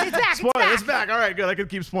is. It's back. It's back. All right, good. I could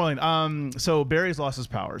keep spoiling. So Barry's lost his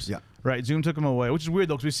powers. Yeah. Right. Zoom took him away, which is weird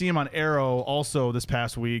though, because we see him on Arrow also this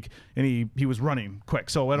past week, and he was running quick.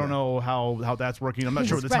 So I don't know how that's working. I'm not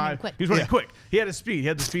sure what the time. He was running quick. He had his speed. He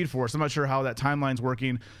had the speed force. I'm not sure how that timeline's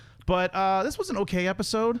working. But this was an okay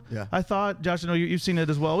episode. Yeah. I thought, Josh, I know you've seen it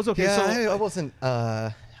as well. It was okay. Yeah, so I wasn't.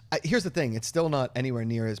 Here's the thing. It's still not anywhere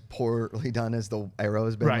near as poorly done as the Arrow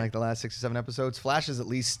has been like the last 6 or 7 episodes. Flash is at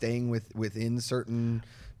least staying within certain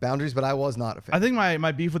boundaries, but I was not a fan. I think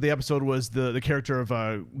my beef with the episode was the character of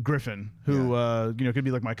Griffin, who you know, could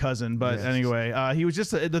be like my cousin. But anyway, he was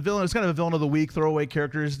just the villain. It was kind of a villain of the week, throwaway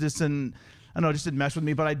characters. I don't know, it just didn't mesh with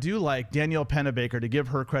me, but I do like Danielle Pennebaker. To give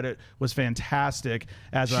her credit, was fantastic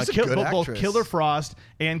as both Killer Frost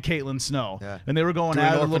and Caitlin Snow, and they were going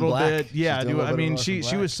at it a little bit. Yeah, I mean,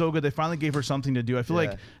 she was so good. They finally gave her something to do. I feel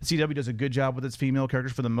like CW does a good job with its female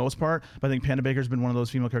characters for the most part, but I think Pennebaker's been one of those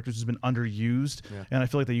female characters who's been underused, and I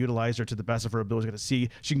feel like they utilized her to the best of her ability. To see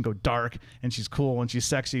she can go dark, and she's cool, and she's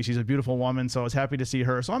sexy. She's a beautiful woman, so I was happy to see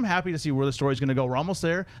her. So I'm happy to see where the story's going to go. We're almost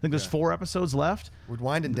there. I think there's 4 episodes left. We're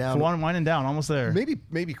winding down. Almost there.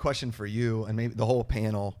 Maybe question for you and maybe the whole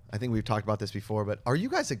panel. I think we've talked about this before, but are you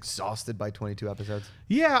guys exhausted by 22 episodes?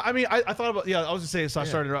 Yeah, I mean, I thought about. Yeah, I was just saying. So I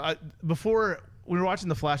started before we were watching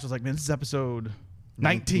The Flash. I was like, man, this is episode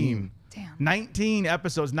 19. Damn. 19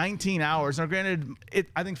 episodes, 19 hours. Now, granted,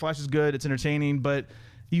 I think Flash is good. It's entertaining, but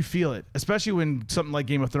you feel it, especially when something like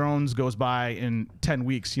Game of Thrones goes by in 10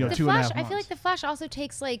 weeks, you know, 2.5 months. I feel like The Flash also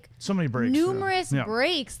takes like so many breaks, numerous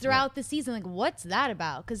breaks throughout the season. Like, what's that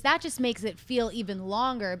about? Because that just makes it feel even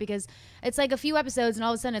longer, because it's like a few episodes and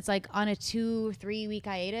all of a sudden it's like on a 2-3 week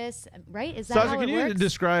hiatus, right? Is that Sasha, how can it you works?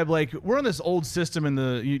 describe, like, we're on this old system in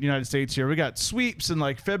the United States here. We got sweeps in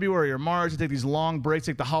like February or March. They take these long breaks,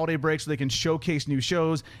 take the holiday breaks so they can showcase new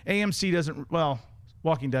shows. AMC doesn't, well,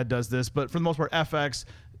 Walking Dead does this, but for the most part, FX,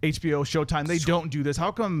 HBO, Showtime, they don't do this.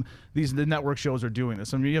 How come the network shows are doing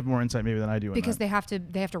this? I mean, you have more insight maybe than I do. Because they have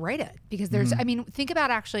to write it. Because there's, I mean, think about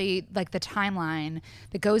actually like the timeline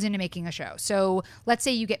that goes into making a show. So let's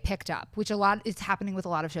say you get picked up, which is happening with a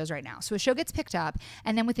lot of shows right now. So a show gets picked up,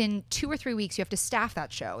 and then within 2 or 3 weeks, you have to staff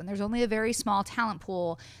that show, and there's only a very small talent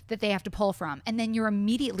pool that they have to pull from. And then you're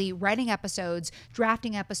immediately writing episodes,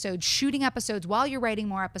 drafting episodes, shooting episodes while you're writing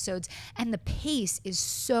more episodes, and the pace is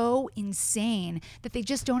so insane that they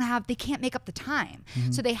just they can't make up the time.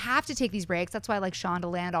 So they have to take these breaks. That's why like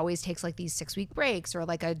Shondaland always takes like these 6-week breaks or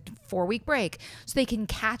like a 4-week break, so they can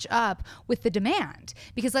catch up with the demand.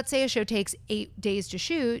 Because let's say a show takes 8 days to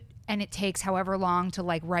shoot and it takes however long to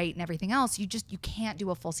like write and everything else, you can't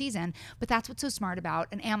do a full season. But that's what's so smart about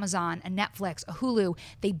an Amazon, a Netflix, a Hulu.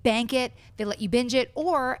 They bank it, they let you binge it,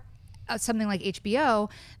 or something like HBO,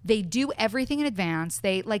 they do everything in advance.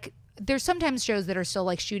 They like, there's sometimes shows that are still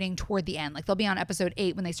like shooting toward the end. Like they'll be on episode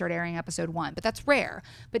 8 when they start airing episode 1, but that's rare.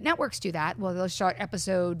 But networks do that. Well, they'll start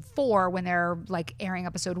episode 4 when they're like airing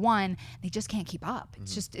episode 1. They just can't keep up.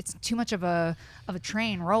 It's just, it's too much of a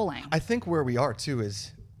train rolling. I think where we are too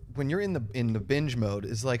is when you're in the binge mode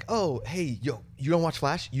is like, oh, hey, you don't watch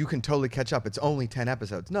Flash? You can totally catch up. It's only 10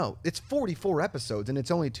 episodes. No, it's 44 episodes and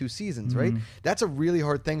it's only 2 seasons, right? That's a really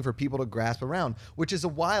hard thing for people to grasp around, which is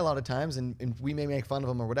why a lot of times, and we may make fun of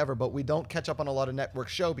them or whatever, but we don't catch up on a lot of network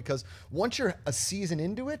show, because once you're a season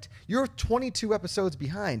into it, you're 22 episodes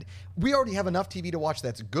behind. We already have enough TV to watch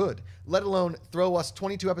that's good, let alone throw us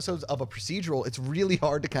 22 episodes of a procedural. It's really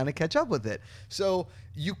hard to kind of catch up with it. So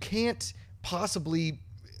you can't possibly...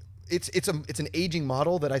 It's an aging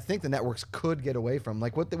model that I think the networks could get away from,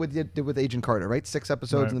 like what they did with Agent Carter, right? 6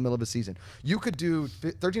 episodes in the middle of a season. You could do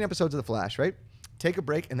 13 episodes of The Flash, right? Take a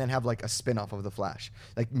break and then have like a spin-off of The Flash,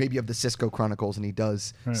 like maybe of the Cisco Chronicles, and he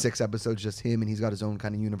does 6 episodes just him, and he's got his own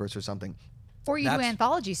kind of universe or something. Or you do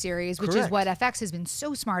anthology series, which is what FX has been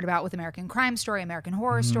so smart about with American Crime Story, American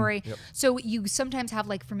Horror Story. So you sometimes have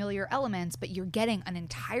like familiar elements, but you're getting an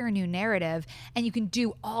entire new narrative, and you can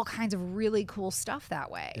do all kinds of really cool stuff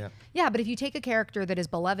that way. Yeah, but if you take a character that is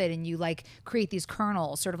beloved and you like create these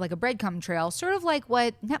kernels, sort of like a breadcrumb trail, sort of like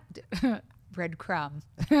what breadcrumb.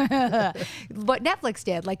 What Netflix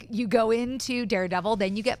did, like you go into Daredevil,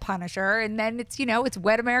 then you get Punisher, and then it's it's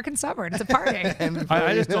wet American summer and it's a party.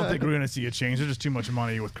 I just don't think we're going to see a change. There's just too much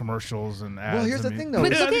money with commercials and ads. Well, here's the thing, though.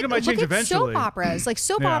 But I think it might change eventually. Soap operas. Like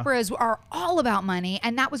soap operas are all about money,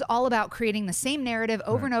 and that was all about creating the same narrative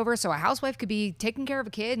over and over. So a housewife could be taking care of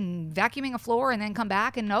a kid and vacuuming a floor, and then come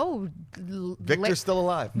back and Victor's still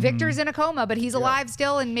alive. Victor's in a coma, but he's alive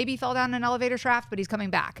still, and maybe fell down an elevator shaft, but he's coming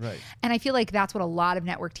back. Right. And I feel like that's what a lot of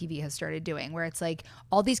network TV has started doing, where it's like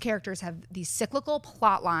all these characters have these cyclical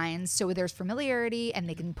plot lines, so there's familiarity and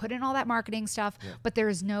they can put in all that marketing stuff, but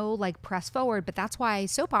there's no like press forward. But that's why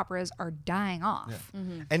soap operas are dying off.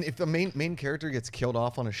 And if the main character gets killed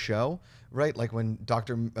off on a show, right? Like when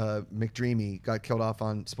Dr. McDreamy got killed off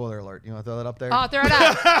on, spoiler alert, you want to throw that up there? Oh, throw it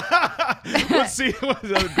up. Let's see what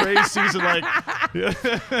the Grey season like.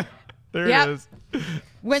 There it is.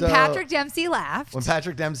 When Patrick Dempsey left. When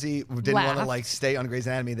Patrick Dempsey didn't want to like stay on Grey's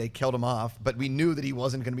Anatomy, they killed him off. But we knew that he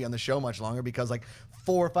wasn't going to be on the show much longer because like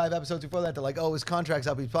 4 or 5 episodes before that, they're like, oh, his contract's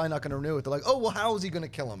up. He's probably not going to renew it. They're like, oh, well, how is he going to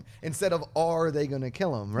kill him? Instead of, are they going to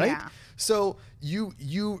kill him, right? Yeah. So you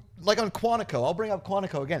like on Quantico, I'll bring up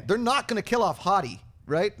Quantico again. They're not going to kill off Hottie.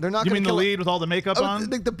 Right? They're not. You going mean to the lead with all the makeup on?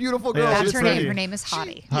 The beautiful girl. Yeah, That's she's her pretty. name. Her name is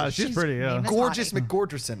Hottie. She's pretty, yeah. Gorgeous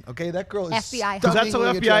McGorderson. Okay, that girl is FBI. Because that's how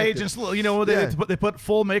stunningly FBI attractive. agents, they put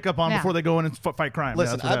full makeup on Yeah. before they go in and fight crime.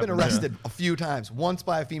 Listen, Yeah, that's what I've been happens, arrested a few times. Once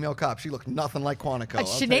by a female cop. She looked nothing like Quantico. I'll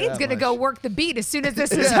tell you Sinead's that going to much. go work the beat as soon as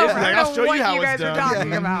this is Yeah. over. Like, I I'll don't show know you what how you it's guys are done.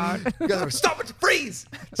 talking about. You guys are, stop it, freeze,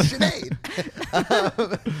 Sinead.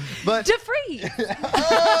 But DeFree.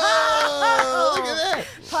 oh, look at that.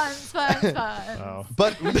 Puns. Wow.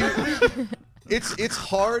 But it's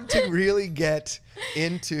hard to really get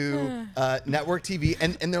into network TV,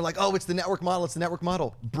 and they're like, oh, it's the network model. It's the network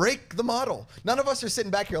model. Break the model. None of us are sitting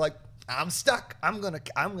back here like, I'm stuck. I'm gonna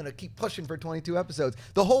keep pushing for 22 episodes.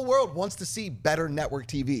 The whole world wants to see better network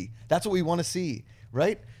TV. That's what we want to see,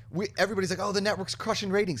 right? Everybody's like, oh, the network's crushing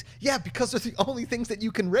ratings. Yeah, because they're the only things that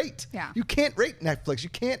you can rate. Yeah. You can't rate Netflix. You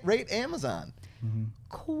can't rate Amazon.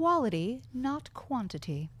 Quality, not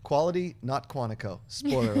quantity. Quality, not Quantico.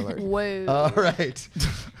 Spoiler alert. Whoa. All right.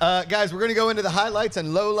 Guys, we're going to go into the highlights and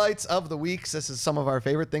lowlights of the weeks. This is some of our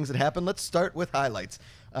favorite things that happened. Let's start with highlights.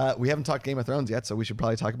 We haven't talked Game of Thrones yet, so we should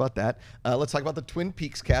probably talk about that. Let's talk about the Twin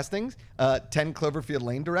Peaks castings. 10 Cloverfield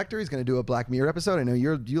Lane director. He's going to do a Black Mirror episode. I know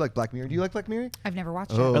you like Black Mirror. Do you like Black Mirror? I've never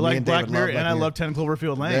watched Oh, it. I me like and Black David Mirror, love and Black I Mirror. love 10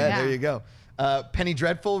 Cloverfield Lane. Yeah, Yeah. there you go. Penny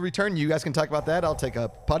Dreadful return. You guys can talk about that. I'll take a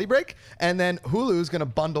potty break. And then Hulu's going to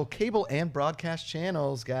bundle cable and broadcast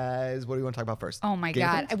channels, guys. What do you want to talk about first? Oh my Game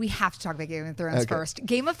of God. Thrones? We have to talk about Game of Thrones Okay. first.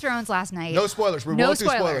 Game of Thrones last night. No spoilers. We No won't do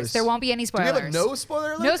spoilers. There won't be any Do we spoilers. have a no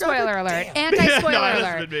spoiler alert? No spoiler graphic? alert. Damn. Anti-spoiler No, it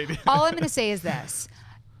hasn't alert. been made. All I'm going to say is this.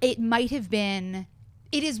 It might have been...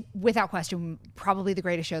 It is, without question, probably the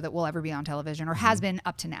greatest show that will ever be on television, or has been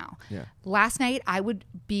up to now. Yeah. Last night, I would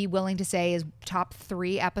be willing to say is top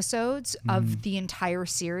 3 episodes of the entire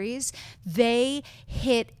series. They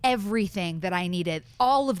hit everything that I needed.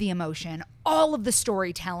 All of the emotion, all of the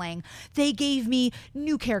storytelling. They gave me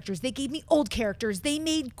new characters. They gave me old characters. They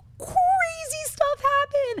made crazy stuff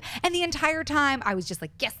happen. And the entire time, I was just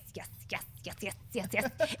like, yes, yes, yes, yes, yes, yes,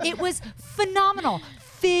 yes. It was phenomenal.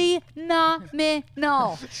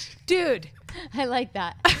 Phenomenal. Dude. I like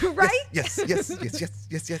that. Right? Yes.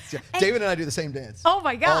 David and I do the same dance. Oh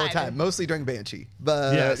my God. All the time, mostly during Banshee.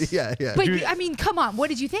 But Yes. yeah. But I mean, come on. What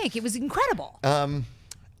did you think? It was incredible.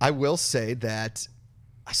 I will say that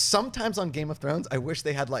sometimes on Game of Thrones, I wish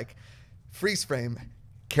they had like freeze frame,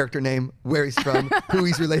 character name, where he's from, who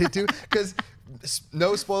he's related to. Because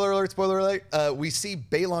no spoiler alert, we see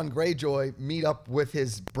Balon Greyjoy meet up with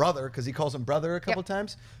his brother because he calls him brother a couple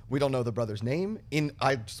times. We don't know the brother's name.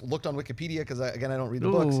 I just looked on Wikipedia because I don't read the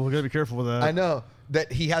books. Ooh, we gotta be careful with that. I know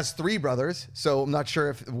that he has 3 brothers, so I'm not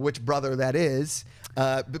sure which brother that is.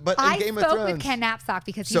 But in I Game of spoke Thrones, with Ken Knapsack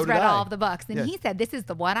because So he's did read I. all of the books, and Yeah. he said this is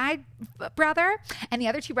the one-eyed brother, and the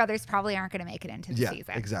other 2 brothers probably aren't going to make it into the yeah,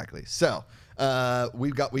 season. exactly. So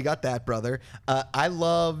we got that brother. I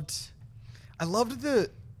loved the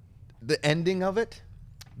ending of it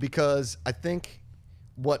because I think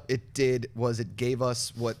what it did was it gave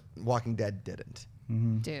us what Walking Dead didn't.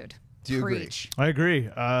 Dude, Do you agree? preach. I agree.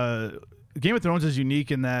 Game of Thrones is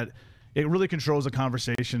unique in that it really controls the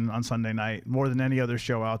conversation on Sunday night more than any other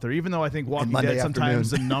show out there. Even though I think Walking Dead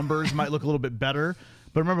sometimes the numbers might look a little bit better,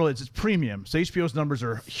 but remember it's premium, so HBO's numbers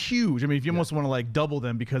are huge. I mean, if you almost want to like double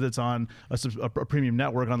them because it's on a premium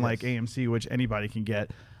network, unlike AMC, which anybody can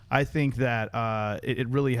get. I think that it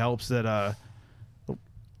really helps that.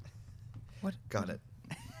 What? Got it.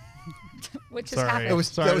 What just happened? It was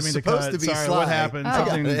supposed to be sorry, Sly. what happened?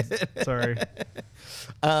 Sorry.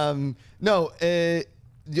 No.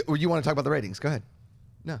 You want to talk about the ratings? Go ahead.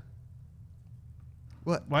 No.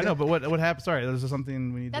 What? Well, I know, but what happened? Sorry, there's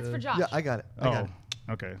something we need. That's for Josh. Yeah, I got it.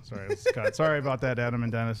 Okay. Sorry, Scott. Sorry about that, Adam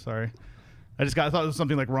and Dennis. Sorry. I thought there was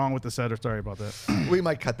something like wrong with the set. Or sorry about that. We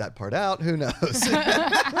might cut that part out. Who knows?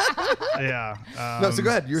 Yeah. No. So go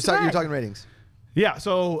ahead. You're talking ratings. Yeah,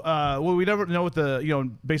 so well, we never know what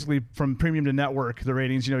the basically from premium to network the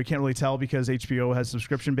ratings. You can't really tell because HBO has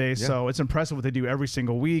subscription base. Yeah. So it's impressive what they do every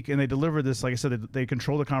single week, and they deliver this. Like I said, they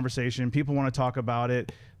control the conversation. People want to talk about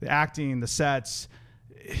it. The acting, the sets.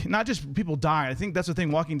 Not just people die. I think that's the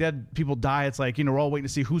thing. Walking Dead, people die. It's like, we're all waiting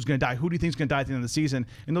to see who's going to die. Who do you think is going to die at the end of the season?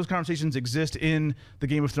 And those conversations exist in the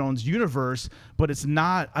Game of Thrones universe, but it's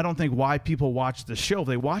not, I don't think, why people watch the show.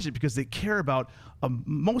 They watch it because they care about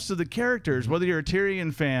most of the characters, whether you're a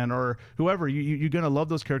Tyrion fan or whoever, you're going to love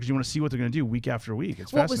those characters. You want to see what they're going to do week after week.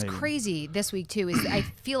 It's fascinating. What was crazy this week, too, is I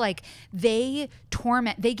feel like they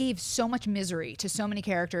gave so much misery to so many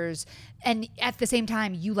characters, and at the same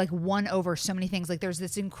time, you like won over so many things. Like there's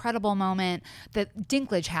this incredible moment that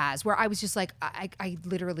Dinklage has where I was just like, I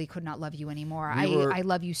literally could not love you anymore. I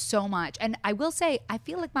love you so much. And I will say, I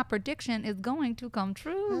feel like my prediction is going to come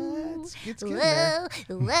true. It's getting there.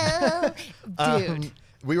 Dude.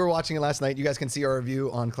 We were watching it last night. You guys can see our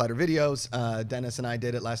review on Collider Videos. Dennis and I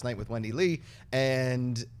did it last night with Wendy Lee,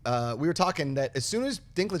 and we were talking that as soon as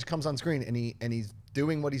Dinklage comes on screen and he's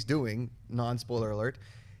doing what he's doing, non-spoiler alert,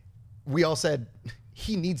 we all said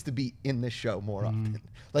he needs to be in this show more often.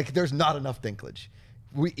 Like there's not enough Dinklage.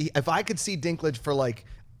 If I could see Dinklage for like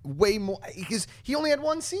way more, because he only had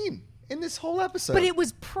one scene in this whole episode. But it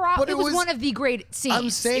was one of the great scenes. I'm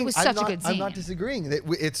saying it was such a good scene. I'm not disagreeing.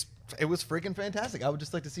 It was freaking fantastic. I would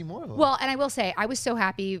just like to see more of it. Well, and I will say, I was so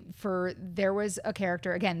happy there was a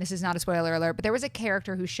character, again, this is not a spoiler alert, but there was a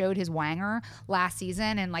character who showed his wanger last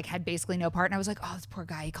season and like had basically no part. And I was like, oh, this poor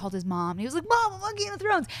guy. He called his mom. And he was like, Mom, I'm on Game of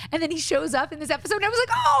Thrones. And then he shows up in this episode and I was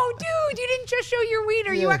like, oh, dude, you didn't just show your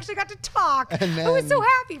wiener. You actually got to talk. And then, I was so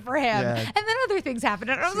happy for him. Yeah. And then other things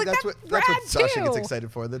happened. And I was like, that's what Sasha gets excited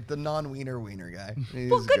for, the non-wiener guy.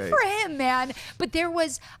 Well, good for him, man. But there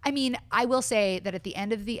was, I will say that at the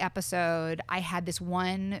end of the episode, I had this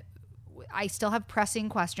one, I still have pressing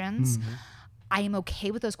questions. I am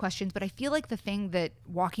okay with those questions, but I feel like the thing that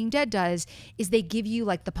Walking Dead does is they give you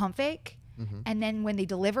like the pump fake, and then when they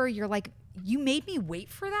deliver, you're like, you made me wait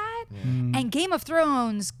for that. And Game of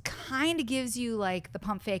Thrones kind of gives you like the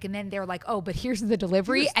pump fake, and then they're like, oh, but here's the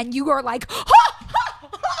delivery, and you are like, oh,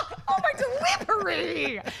 my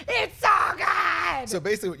delivery! It's so good! So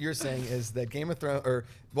basically what you're saying is that Game of Thrones, or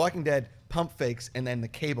Walking Dead pump fakes and then the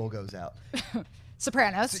cable goes out.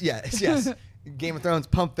 Sopranos. Yes. Game of Thrones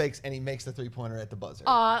pump fakes and he makes the three-pointer at the buzzer.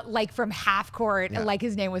 Like from half court, like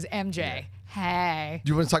his name was MJ. Yeah. Hey.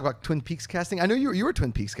 Do you want to talk about Twin Peaks casting? I know you were a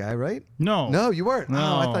Twin Peaks guy, right? No, you weren't. No,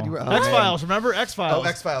 I thought you were. X-Files, remember X-Files? Oh,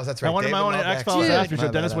 X-Files, that's right. I wanted my own X-Files after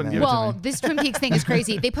show. Dennis wouldn't give it to me. Well, this Twin Peaks thing is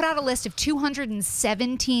crazy. They put out a list of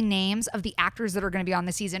 217 names of the actors that are going to be on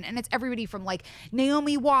the season, and it's everybody from like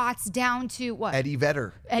Naomi Watts down to what? Eddie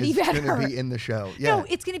Vedder. Eddie Vedder going to be in the show. Yeah. No,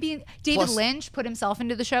 it's going to be David Lynch put himself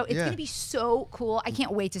into the show. It's going to be so cool. I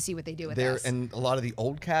can't wait to see what they do with this. And a lot of the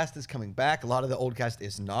old cast is coming back. A lot of the old cast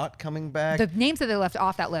is not coming back. The names that they left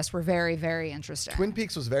off that list were very, very interesting. Twin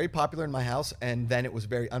Peaks was very popular in my house, and then it was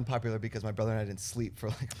very unpopular because my brother and I didn't sleep for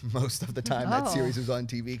like most of the time that series was on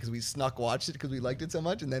TV because we snuck watched it because we liked it so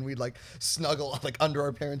much, and then we'd like snuggle like under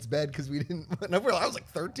our parents' bed because we didn't. I was like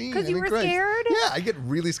 13. Because you were scared? Yeah, I get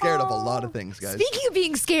really scared of a lot of things, guys. Speaking of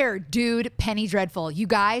being scared, dude, Penny Dreadful. You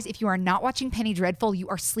guys, if you are not watching Penny Dreadful, you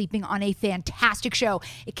are sleeping on a fantastic show.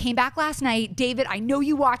 It came back last night. David, I know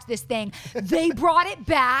you watched this thing. They brought it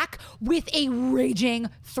back with a raging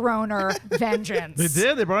throner vengeance. They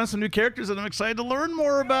did. They brought in some new characters that I'm excited to learn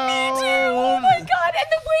more about. Me too. Oh my god! And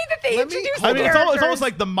the way that they introduced the characters. It's almost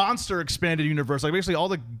like the Monster expanded universe. Like basically all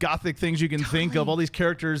the gothic things you can think of, all these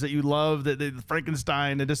characters that you love, that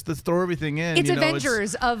Frankenstein, and just throw everything in. It's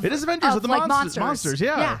Avengers of the like monsters.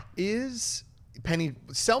 Yeah. Is Penny?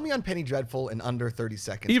 Sell me on Penny Dreadful in under 30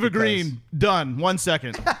 seconds. Eva Green, done. 1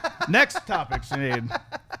 second. Next topic, Sinead.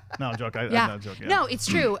 No, I'm joking. I'm Yeah. not joking. No, it's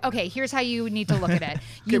true. Okay, here's how you need to look at it.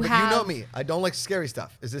 Okay, but you know me. I don't like scary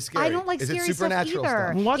stuff. Is this scary? I don't like Is scary it supernatural stuff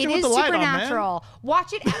either. stuff? Watch it It with is the light on, man. supernatural.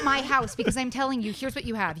 Watch it at my house because I'm telling you, here's what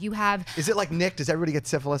you have. You have Is it like Nick? Does everybody get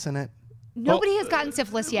syphilis in it? nobody has gotten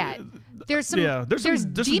syphilis yet. There's some there's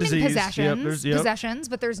some demon disease. Yep, possessions,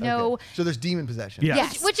 but there's no So there's demon possession. Yeah.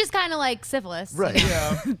 Yes. Which is kind of like syphilis. Right.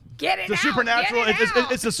 Yeah. get it The out, supernatural. Get it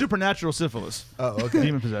out. It's a supernatural syphilis. Oh, okay.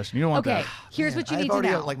 Demon possession. You don't want Okay, that. here's what you I've need to already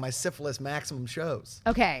know. had, like my syphilis maximum shows.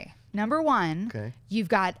 Okay. Number one, Okay. you've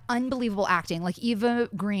got unbelievable acting. Like Eva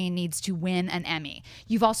Green needs to win an Emmy.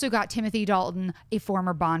 You've also got Timothy Dalton, a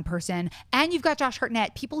former Bond person, and you've got Josh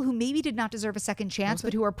Hartnett, people who maybe did not deserve a second chance,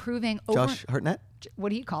 but who are proving over. Josh Hartnett? What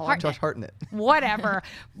do you call him? Josh Hartnett. Whatever.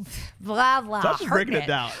 Blah blah. Josh is breaking it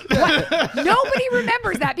Hartnett. down. Nobody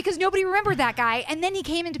remembers that because nobody remembered that guy. And then he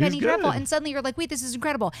came into Penny good. Dreadful, and suddenly you're like, wait, this is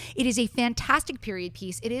incredible. It is a fantastic period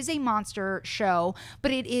piece. It is a monster show,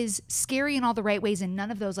 but it is scary in all the right ways, and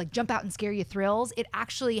none of those like jump out and scare you thrills. It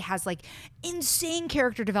actually has like insane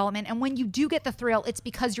character development, and when you do get the thrill, it's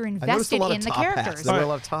because you're I noticed a invested lot of in the top hats. characters. There were a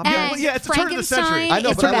lot of top And hats. Yeah, it's a turn of the century. Frankenstein I know,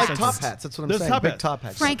 is but the I like best. top hats. That's what I'm There's saying. top Big hats. top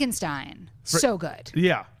hats. Frankenstein, so good,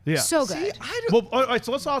 Yeah. so good. Well, all right,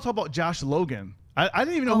 so let's all talk about Josh Logan. I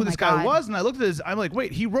didn't even know Oh who my this guy God. was, and I looked at his. I'm like,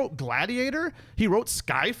 wait, he wrote Gladiator. He wrote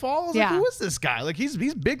Skyfall. I was like, Yeah. who is this guy? Like, he's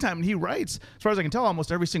big time, and he writes, as far as I can tell,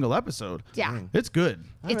 almost every single episode. Yeah. It's good.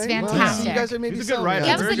 It's All right, well, fantastic. you guys are maybe He's a good selling writer. it.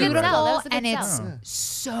 That was Very a good good sell. That was a good and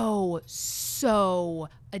sell. it's so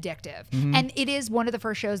addictive. And it is one of the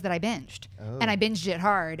first shows that I binged, and I binged it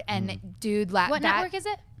hard. And dude, What network is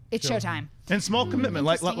it? It's Showtime. And small commitment,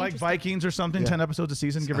 like interesting. Vikings or something, 10 episodes a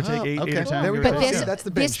season, give or take, eight okay. or 10. There we give or go. But take. this That's the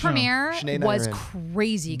this binge. premiere Sinead and I was are in.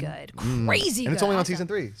 crazy good, crazy And good. it's only on season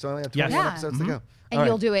 3, so I only have 21 Yes. episodes to go. and All right.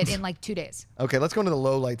 you'll do it in like 2 days. Okay, let's go into the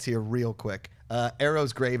lowlights here real quick.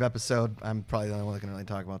 Arrow's Grave episode. I'm probably the only one that can really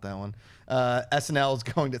talk about that one. SNL is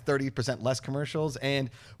going to 30% less commercials, and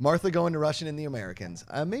Martha going to Russian and the Americans.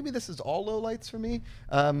 Maybe this is all lowlights for me.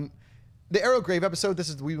 The Arrow Grave episode,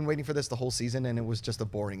 we've been waiting for this the whole season, and it was just a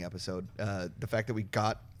boring episode. The fact that we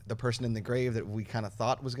got the person in the grave that we kind of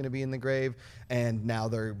thought was going to be in the grave, and now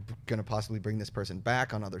they're going to possibly bring this person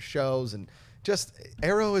back on other shows, and just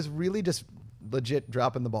Arrow is really just legit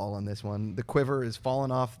dropping the ball on this one. The quiver is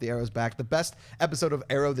falling off the Arrow's back. The best episode of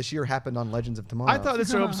Arrow this year happened on Legends of Tomorrow. I thought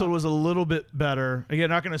this episode was a little bit better. Again,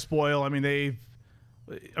 not going to spoil. I mean,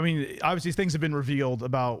 obviously things have been revealed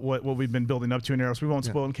about what we've been building up to in Arrow, so we won't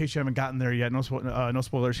spoil in case you haven't gotten there yet. No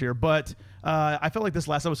spoilers here. But I felt like this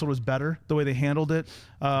last episode was better, the way they handled it.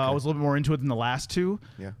 I was a little bit more into it than the last two.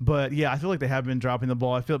 Yeah. But yeah, I feel like they have been dropping the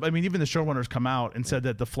ball. Even the showrunners come out and said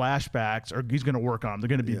that the flashbacks he's going to work on them. They're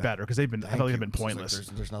going to be better because I feel like they've been pointless.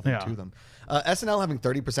 There's nothing to them. SNL having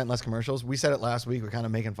 30% less commercials. We said it last week. We're kind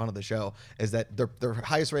of making fun of the show. Is that their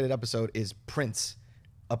highest rated episode is Prince.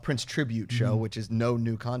 A Prince tribute show, which is no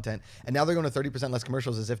new content, and now they're going to 30% less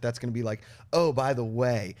commercials, as if that's going to be like, oh, by the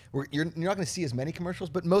way, you're not going to see as many commercials,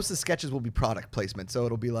 but most of the sketches will be product placement. So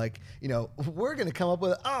it'll be like, we're going to come up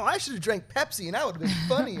with, oh, I should have drank Pepsi, and that would have been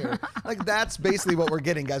funnier. Like that's basically what we're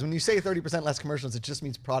getting, guys. When you say 30% less commercials, it just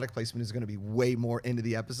means product placement is going to be way more into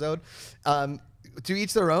the episode. To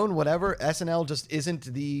each their own, whatever. SNL just isn't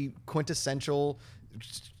the quintessential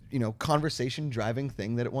conversation driving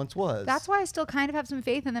thing that it once was. That's why I still kind of have some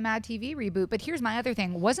faith in the Mad TV reboot. But here's my other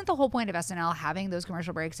thing. Wasn't the whole point of SNL having those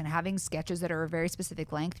commercial breaks and having sketches that are a very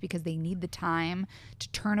specific length because they need the time to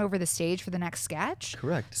turn over the stage for the next sketch?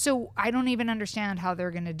 Correct. So I don't even understand how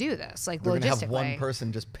they're going to do this, like They're going to logistically. have one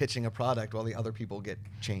person just pitching a product while the other people get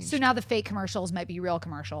changed. So now the fake commercials might be real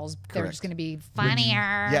commercials. They're Correct. just going to be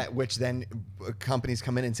funnier. Which then companies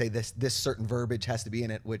come in and say this certain verbiage has to be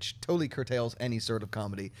in it, which totally curtails any sort of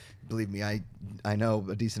comedy. Believe me, I know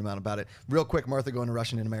a decent amount about it. Real quick, Martha going to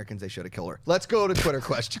Russian and Americans, they should have killed her. Let's go to Twitter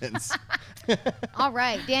questions. All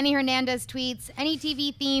right. Danny Hernandez tweets, any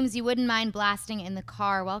TV themes you wouldn't mind blasting in the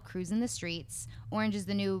car while cruising the streets? Orange is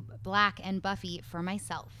the New Black and Buffy for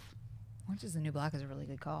myself. Orange is the New Black is a really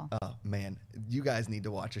good call. Oh man, you guys need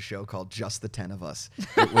to watch a show called Just the 10 of Us.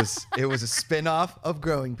 It was a spin-off of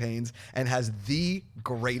Growing Pains and has the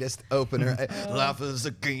greatest opener. Life is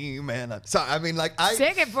a game, man. So I mean, like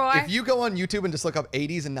Sing it, boy. If you go on YouTube and just look up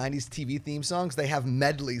 80s and 90s TV theme songs, they have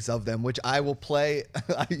medleys of them, which I will play.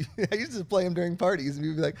 I used to play them during parties, and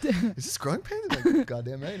you'd be like, "Is this Growing Pains?" I'm like,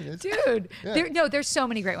 goddamn right it is. Dude, Yeah. there's so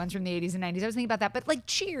many great ones from the 80s and 90s. I was thinking about that, but like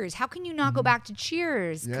Cheers, how can you not go back to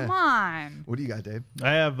Cheers? Yeah. Come on. What do you got, Dave?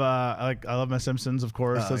 I have I love my Simpsons, of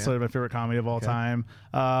course. That's yeah. like my favorite comedy of all time.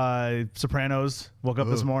 Sopranos. Woke up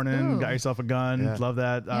this morning, got yourself a gun. Yeah. Love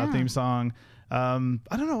that theme song.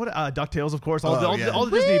 I don't know what DuckTales, of course. All Oh, yeah. the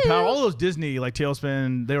Disney power, all those Disney like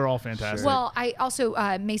Tailspin, they were all fantastic. Well, I also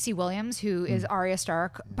Macy Williams, who is Arya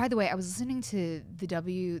Stark. By the way, I was listening to the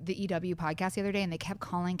EW podcast the other day, and they kept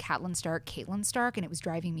calling Catelyn Stark Caitlin Stark, and it was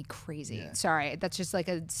driving me crazy. Yeah. Sorry, that's just like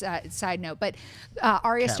a side note. But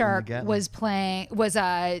Arya Stark was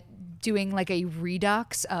doing like a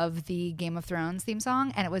redux of the Game of Thrones theme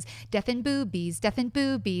song, and it was death and boobies, death and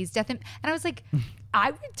boobies, death and I was like, I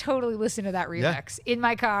would totally listen to that remix in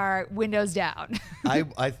my car, windows down. I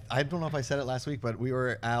don't know if I said it last week, but we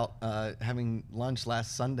were out having lunch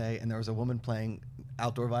last Sunday, and there was a woman playing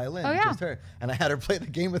outdoor violin, just her, and I had her play the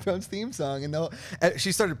Game of Thrones theme song, and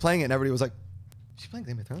she started playing it, and everybody was like, "She's playing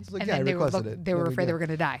Game of Thrones?" I was like, And "Yeah, I then requested it." they were afraid they were going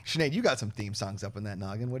to die. Sinead, you got some theme songs up in that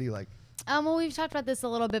noggin. What do you like? Well, we've talked about this a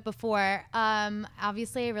little bit before.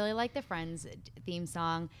 Obviously, I really like the Friends theme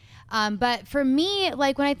song. But for me,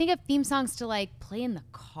 like when I think of theme songs to like play in the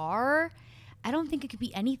car, I don't think it could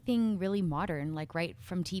be anything really modern, like right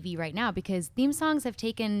from TV right now, because theme songs have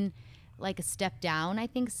taken like a step down, I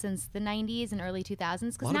think, since the 90s and early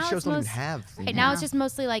 2000s. A lot of shows don't even have theme Right now, it's just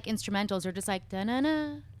mostly like instrumentals or just like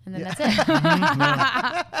da-na-na, and then that's it.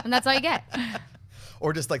 And that's all you get.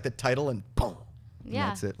 Or just like the title and boom. Yeah.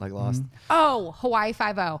 And that's it, like Lost. Oh, Hawaii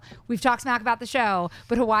Five-0. We've talked smack about the show,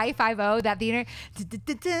 but Hawaii Five-0, that theater.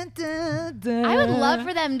 I would love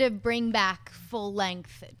for them to bring back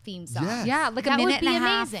full-length theme songs. Yeah. Yeah, like That a would minute be and a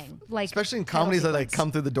half. amazing. Like Especially in comedies that like sequence.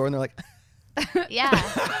 come through the door and they're like, Yeah.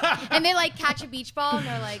 And they like catch a beach ball and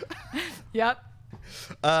they're like, Yep.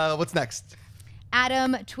 what's next?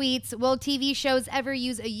 Adam tweets, will TV shows ever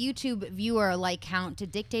use a YouTube viewer like count to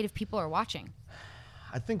dictate if people are watching?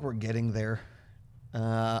 I think we're getting there.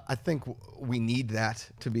 I think we need that,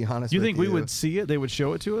 to be honest. Do you with think we would see it? They would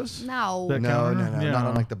show it to us? No. That No, counter? Yeah. not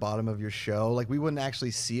on like the bottom of your show. Like we wouldn't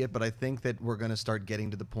actually see it, but I think that we're going to start getting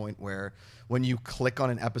to the point where when you click on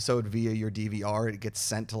an episode via your DVR, it gets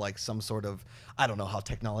sent to like some sort of, I don't know how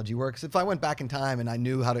technology works. If I went back in time and I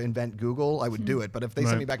knew how to invent Google, I would do it. But if they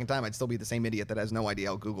sent me back in time, I'd still be the same idiot that has no idea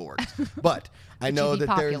how Google works. But I know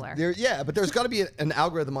that but there's got to be an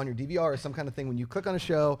algorithm on your DVR or some kind of thing when you click on a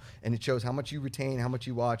show and it shows how much you retain, how much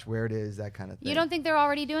you watch, where it is, that kind of thing. You don't think they're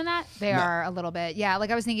already doing that? They are a little bit. Yeah,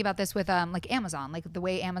 like I was thinking about this with like Amazon. Like the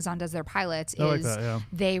way Amazon does their pilots is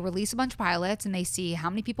they release a bunch of pilots and they see how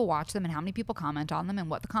many people watch them and how many people comment on them and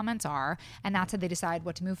what the comments are, and that's how they decide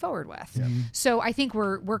what to move forward with. So I think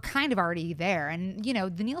we're kind of already there. And you know,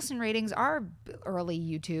 the Nielsen ratings are early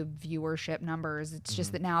YouTube viewership numbers. It's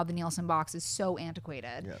just that now the Nielsen box is so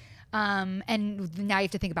antiquated. And now you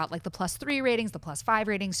have to think about like the +3 ratings, the +5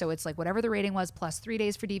 ratings. So it's like whatever the rating was, +3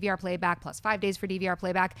 days for DVR playback, +5 days for DVR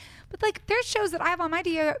playback. But like there's shows that I have on my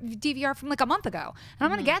DVR from like a month ago, and I'm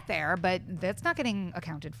gonna get there, but that's not getting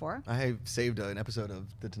accounted for. I saved an episode of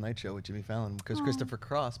The Tonight Show with Jimmy Fallon because Christopher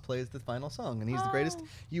Cross plays the final song, and he's the greatest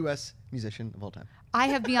U.S. musician of all time. I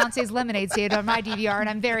have Beyonce's Lemonade saved on my DVR, and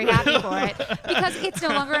I'm very happy for it because it's no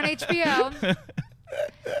longer on HBO.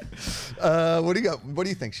 What do you got? What do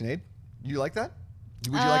you think, Sinead? You like that?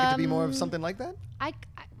 Would you like it to be more of something like that? I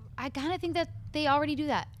kind of think that they already do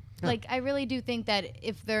that. Like, I really do think that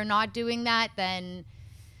if they're not doing that, then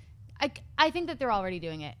I think that they're already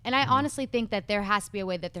doing it. And I honestly think that there has to be a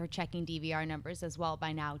way that they're checking DVR numbers as well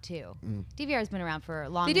by now, too. DVR has been around for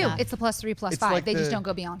long They do. enough. It's the +3, +5. like they just don't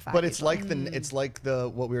go beyond 5. But it's like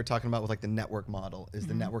what we were talking about with like the network model is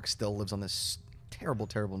the network still lives on this terrible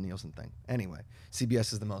Nielsen thing. Anyway,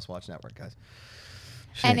 CBS is the most watched network, guys.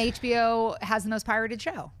 And HBO has the most pirated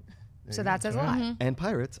show. So that says a lot. And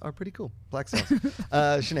pirates are pretty cool. Black Sails.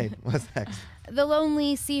 Sinead, what's next? The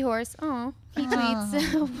Lonely Seahorse. Oh, he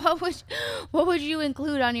tweets, what would you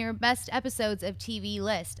include on your best episodes of TV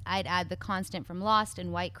list? I'd add The Constant from Lost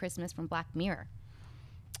and White Christmas from Black Mirror.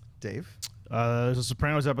 Dave? There's a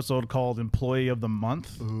Sopranos episode called Employee of the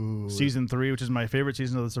Month, season 3, which is my favorite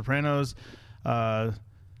season of The Sopranos.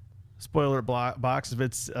 Spoiler box if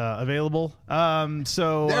it's available. Thank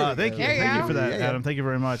you. Thank you for that, Adam. Thank you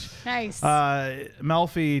very much. Nice.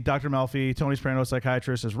 Melfi, Dr. Melfi, Tony Soprano's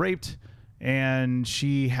psychiatrist, is raped, and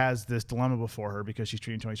she has this dilemma before her because she's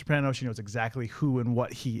treating Tony Soprano. She knows exactly who and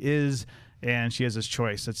what he is, and she has this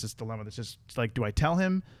choice. It's this dilemma that's just like, do I tell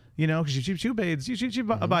him? You know, because she obeys, she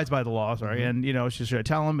abides by the law, sorry, and you know, she's going to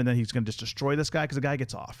tell him, and then he's going to just destroy this guy because the guy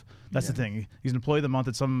gets off. That's the thing. He's an employee of the month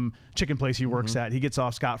at some chicken place he works at. He gets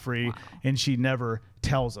off scot-free, and she never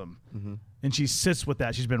tells him. And she sits with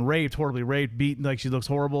that. She's been raped, horribly raped, beaten, like she looks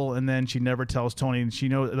horrible, and then she never tells Tony. And she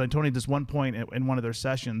knows, like Tony, at this one point in one of their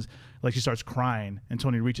sessions, like she starts crying, and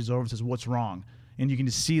Tony reaches over and says, "What's wrong?" and you can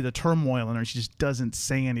just see the turmoil in her. She just doesn't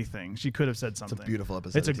say anything. She could have said something. It's a beautiful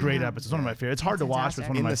episode. It's a too. great episode. It's one of my favorites. It's hard to watch, but it's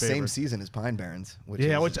one in of my the same favorites. season as Pine Barrens. Which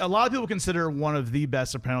Which a lot of people consider one of the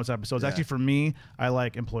best Sopranos episodes. Yeah. Actually, for me, I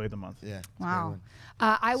like Employee of the Month. Yeah. it's a great Wow. one.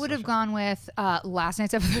 I would have gone with last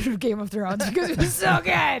night's episode of Game of Thrones because it was so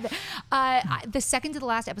good. The second to the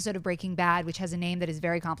last episode of Breaking Bad, which has a name that is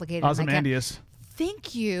very complicated. and I can't- Ozymandias.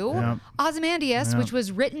 Thank you. Yep. Ozymandias, Yep. which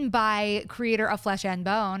was written by creator of Flesh and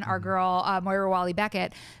Bone, our girl Moira Wally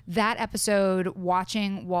Beckett. That episode,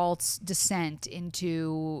 watching Walt's descent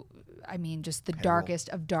into, I mean, just the darkest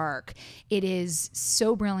of dark. It is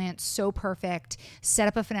so brilliant, so perfect. Set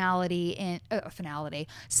up a finale in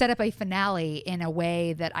a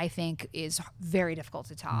way that I think is very difficult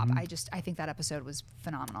to top. I think that episode was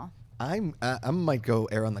phenomenal. I might go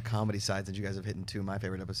err on the comedy side since you guys have hit two of my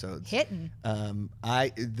favorite episodes.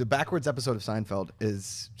 The backwards episode of Seinfeld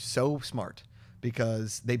is so smart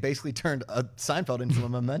because they basically turned Seinfeld into a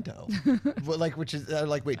Memento, which is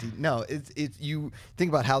wait, no, it's you think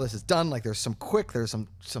about how this is done. Like there's some quick, there's some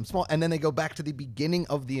small, and then they go back to the beginning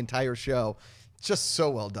of the entire show. It's just so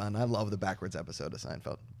well done. I love the backwards episode of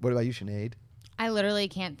Seinfeld. What about you, Sinead? I literally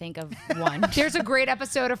can't think of one. There's a great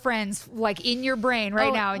episode of Friends, like in your brain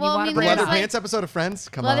right now, and well, you want to I mean, bring it Leather up. Pants episode of Friends?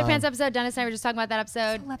 Come on. Leather Pants episode. Dennis and I were just talking about that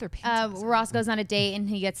episode. Leather Pants episode. Ross goes on a date and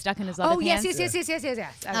he gets stuck in his leather Yes. pants.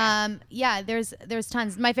 Okay. Yeah, there's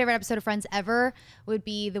tons. My favorite episode of Friends ever would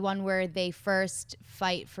be the one where they first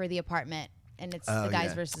fight for the apartment. And it's the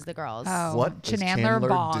guys versus the girls. Oh. What does Chandler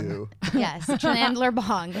Bong. do? Yes, Chandler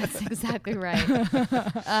Bong. That's exactly right.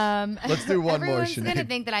 Let's do one more, Everyone's gonna Sinead.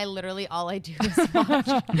 think that I literally all I do is watch.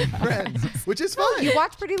 Friends, which is fine. You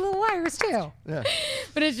watch Pretty Little Liars too. Yeah.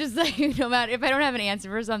 But it's just like, no matter if I don't have an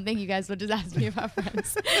answer for something, you guys will just ask me about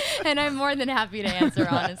Friends, and I'm more than happy to answer,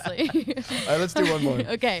 honestly. All right, let's do one more.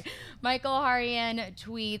 Okay, Michael Harian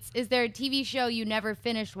tweets: "Is there a TV show you never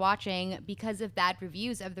finished watching because of bad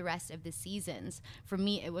reviews of the rest of the seasons? For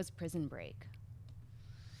me, it was Prison Break."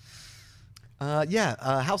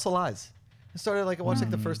 House of Lies. I started I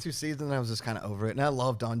watched the first two seasons and I was just kind of over it. And I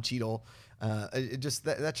love Don Cheadle.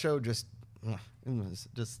 That show it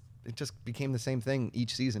just became the same thing.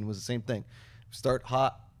 Each season was the same thing. Start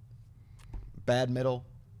hot, bad middle,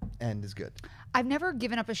 end is good. I've never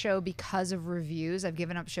given up a show because of reviews. I've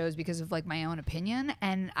given up shows because of my own opinion.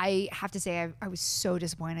 And I have to say, I was so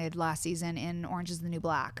disappointed last season in Orange is the New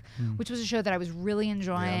Black, which was a show that I was really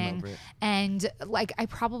enjoying. over it. And I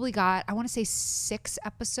probably got, I want to say 6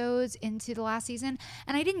 episodes into the last season.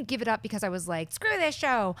 And I didn't give it up because I was like, screw this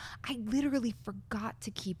show. I literally forgot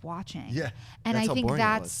to keep watching. Yeah, And that's I how think boring it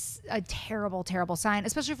that's a terrible, terrible sign,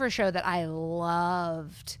 especially for a show that I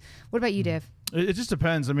loved. What about you, Dave? It just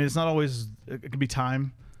depends. I mean, it's not always. It could be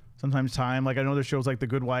time. Sometimes time. I know there's shows like The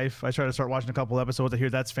Good Wife. I try to start watching a couple episodes. I hear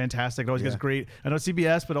that's fantastic. It always gets great. I know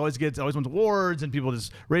CBS, but always wins awards and people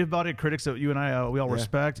just rave about it. Critics that you and I we all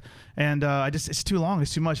respect. And it's too long.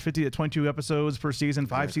 It's too much. 50 to 22 episodes per season.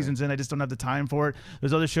 5 seasons in. I just don't have the time for it.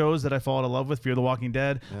 There's other shows that I fall in love with. Fear the Walking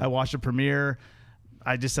Dead. I watched the premiere.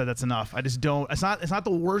 I just said that's enough. I just don't. It's not the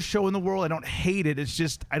worst show in the world. I don't hate it. It's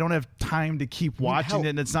just I don't have time to keep watching it,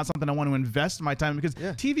 and it's not something I want to invest my time because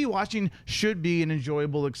TV watching should be an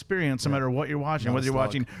enjoyable experience, no matter what you're watching. Whether you're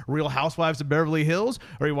watching Real Housewives of Beverly Hills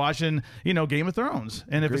or you're watching Game of Thrones.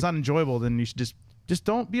 And if it's not enjoyable, then you should just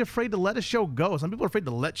don't be afraid to let a show go. Some people are afraid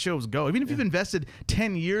to let shows go. Even if you've invested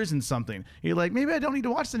 10 years in something, you're like, maybe I don't need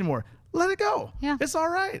to watch it anymore. Let it go. Yeah. It's all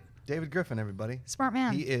right. David Griffin, everybody. Smart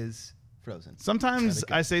man. He is Frozen. Sometimes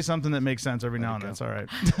I say something that makes sense every now and then. It's all right.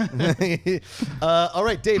 All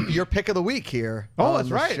right, Dave, your pick of the week here. Oh, on that's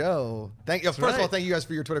the right. Show. First of all, thank you guys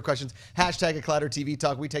for your Twitter questions. #AClatterTV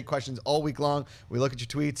Talk. We take questions all week long. We look at your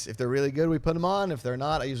tweets. If they're really good, we put them on. If they're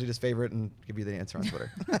not, I usually just favorite and give you the answer on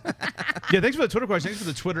Twitter. Yeah, thanks for the Twitter questions. Thanks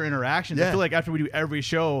for the Twitter interactions. I feel like after we do every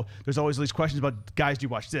show, there's always these questions about, guys, do you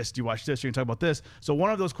watch this? Do you watch this? You're going to talk about this. So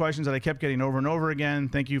one of those questions that I kept getting over and over again,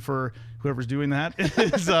 thank you for whoever's doing that,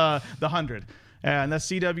 is the 100. And that's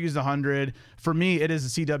CW's The 100. For me, it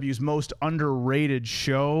is the CW's most underrated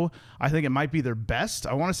show. I think it might be their best.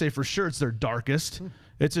 I want to say for sure it's their darkest.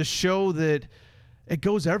 It's a show that it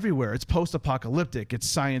goes everywhere. It's post-apocalyptic. It's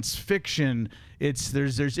science fiction.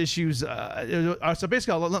 There's issues. So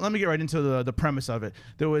basically, let me get right into the premise of it.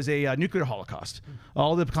 There was a nuclear holocaust.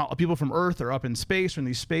 All the people from Earth are up in space from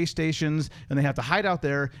these space stations, and they have to hide out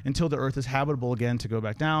there until the Earth is habitable again to go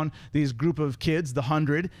back down. These group of kids, the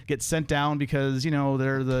 100, get sent down because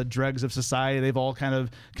they're the dregs of society. They've all kind of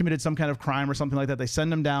committed some kind of crime or something like that. They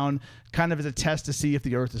send them down kind of as a test to see if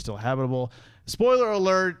the Earth is still habitable. Spoiler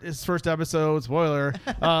alert, it's first episode. Spoiler.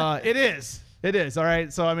 It is. It is, all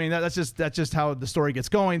right. So I mean, that's just how the story gets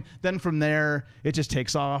going. Then from there, it just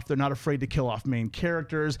takes off. They're not afraid to kill off main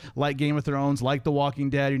characters, like Game of Thrones, like The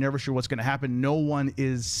Walking Dead. You're never sure what's going to happen. No one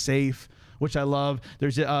is safe, which I love.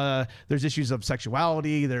 There's issues of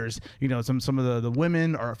sexuality. There's some of the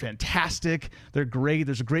women are fantastic. They're great.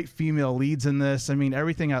 There's great female leads in this. I mean,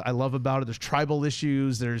 everything I love about it. There's tribal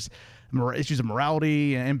issues. There's issues of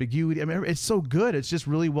morality and ambiguity. I mean, it's so good. It's just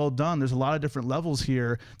really well done. There's a lot of different levels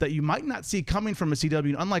here that you might not see coming from a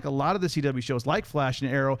CW. Unlike a lot of the CW shows like Flash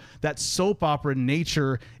and Arrow, that soap opera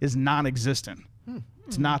nature is non-existent.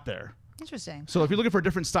 It's not there. Interesting. So if you're looking for a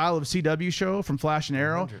different style of CW show from Flash and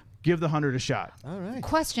Arrow, give The 100 a shot. All right.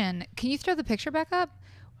 Question: can you throw the picture back up?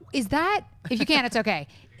 Is that, if you can, it's okay.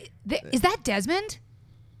 Is that Desmond?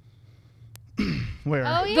 Where?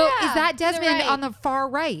 Oh yeah. Is that Desmond right. on the far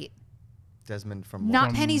right? Desmond from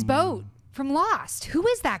Not Penny's boat from Lost. Who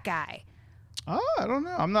is that guy? Oh, I don't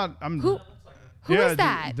know. Who Yeah, is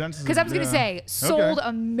that? Because I was going to say, sold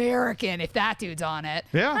American if that dude's on it.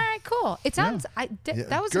 Yeah. All right, cool. It sounds, that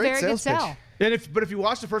was a Great very good sales pitch. sell. And but if you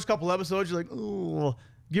watch the first couple episodes, you're like, ooh,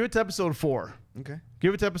 give it to episode 4. Okay.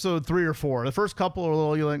 Give it to episode 3 or 4. The first couple are a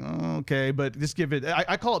little, you're like, oh, okay, but just give it.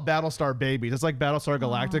 I call it Battlestar Babies. It's like Battlestar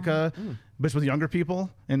Galactica, but it's with younger people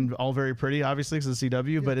and all very pretty, obviously, because it's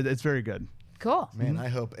CW. But it's very good. Cool. Man, I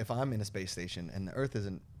hope if I'm in a space station and the Earth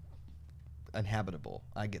isn't uninhabitable,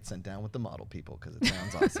 I get sent down with the model people because it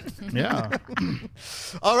sounds awesome. Yeah.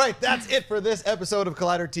 All right, that's it for this episode of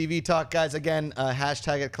Collider TV Talk, guys. Again,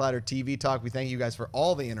 hashtag it Collider TV Talk. We thank you guys for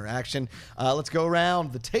all the interaction. Let's go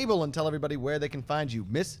around the table and tell everybody where they can find you.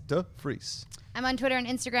 Mr. Vries. I'm on Twitter and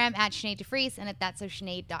Instagram at Sinead DeFries and at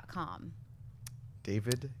thatsosinead.com.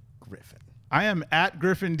 David Griffin. I am at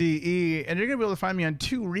Griffin DE, and you're going to be able to find me on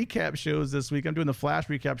 2 recap shows this week. I'm doing the Flash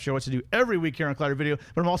recap show, which I do every week here on Collider Video,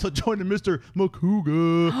 but I'm also joining Mr.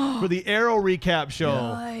 Macuga for the Arrow recap show.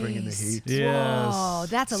 Nice. Bringing the heat. Yes. Whoa,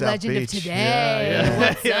 that's a South legend Beach. of today.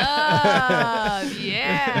 What's up?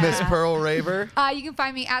 Yeah. Miss Perl-Raver. You can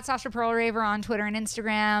find me at Sasha Perl-Raver on Twitter and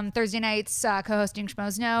Instagram. Thursday nights co-hosting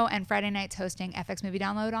Schmoes Know, and Friday nights hosting FX Movie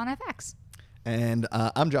Download on FX. And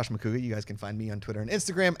I'm Josh Macuga. You guys can find me on Twitter and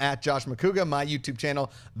Instagram at Josh Macuga, my YouTube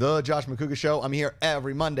channel, The Josh Macuga Show. I'm here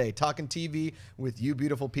every Monday talking TV with you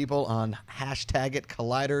beautiful people on hashtag it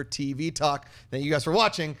Collider TV Talk. Thank you guys for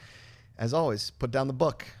watching. As always, put down the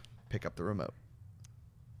book, pick up the remote.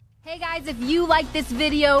 Hey guys, if you like this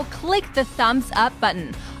video, click the thumbs up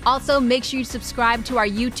button. Also, make sure you subscribe to our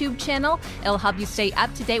YouTube channel. It'll help you stay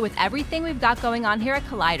up to date with everything we've got going on here at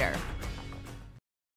Collider.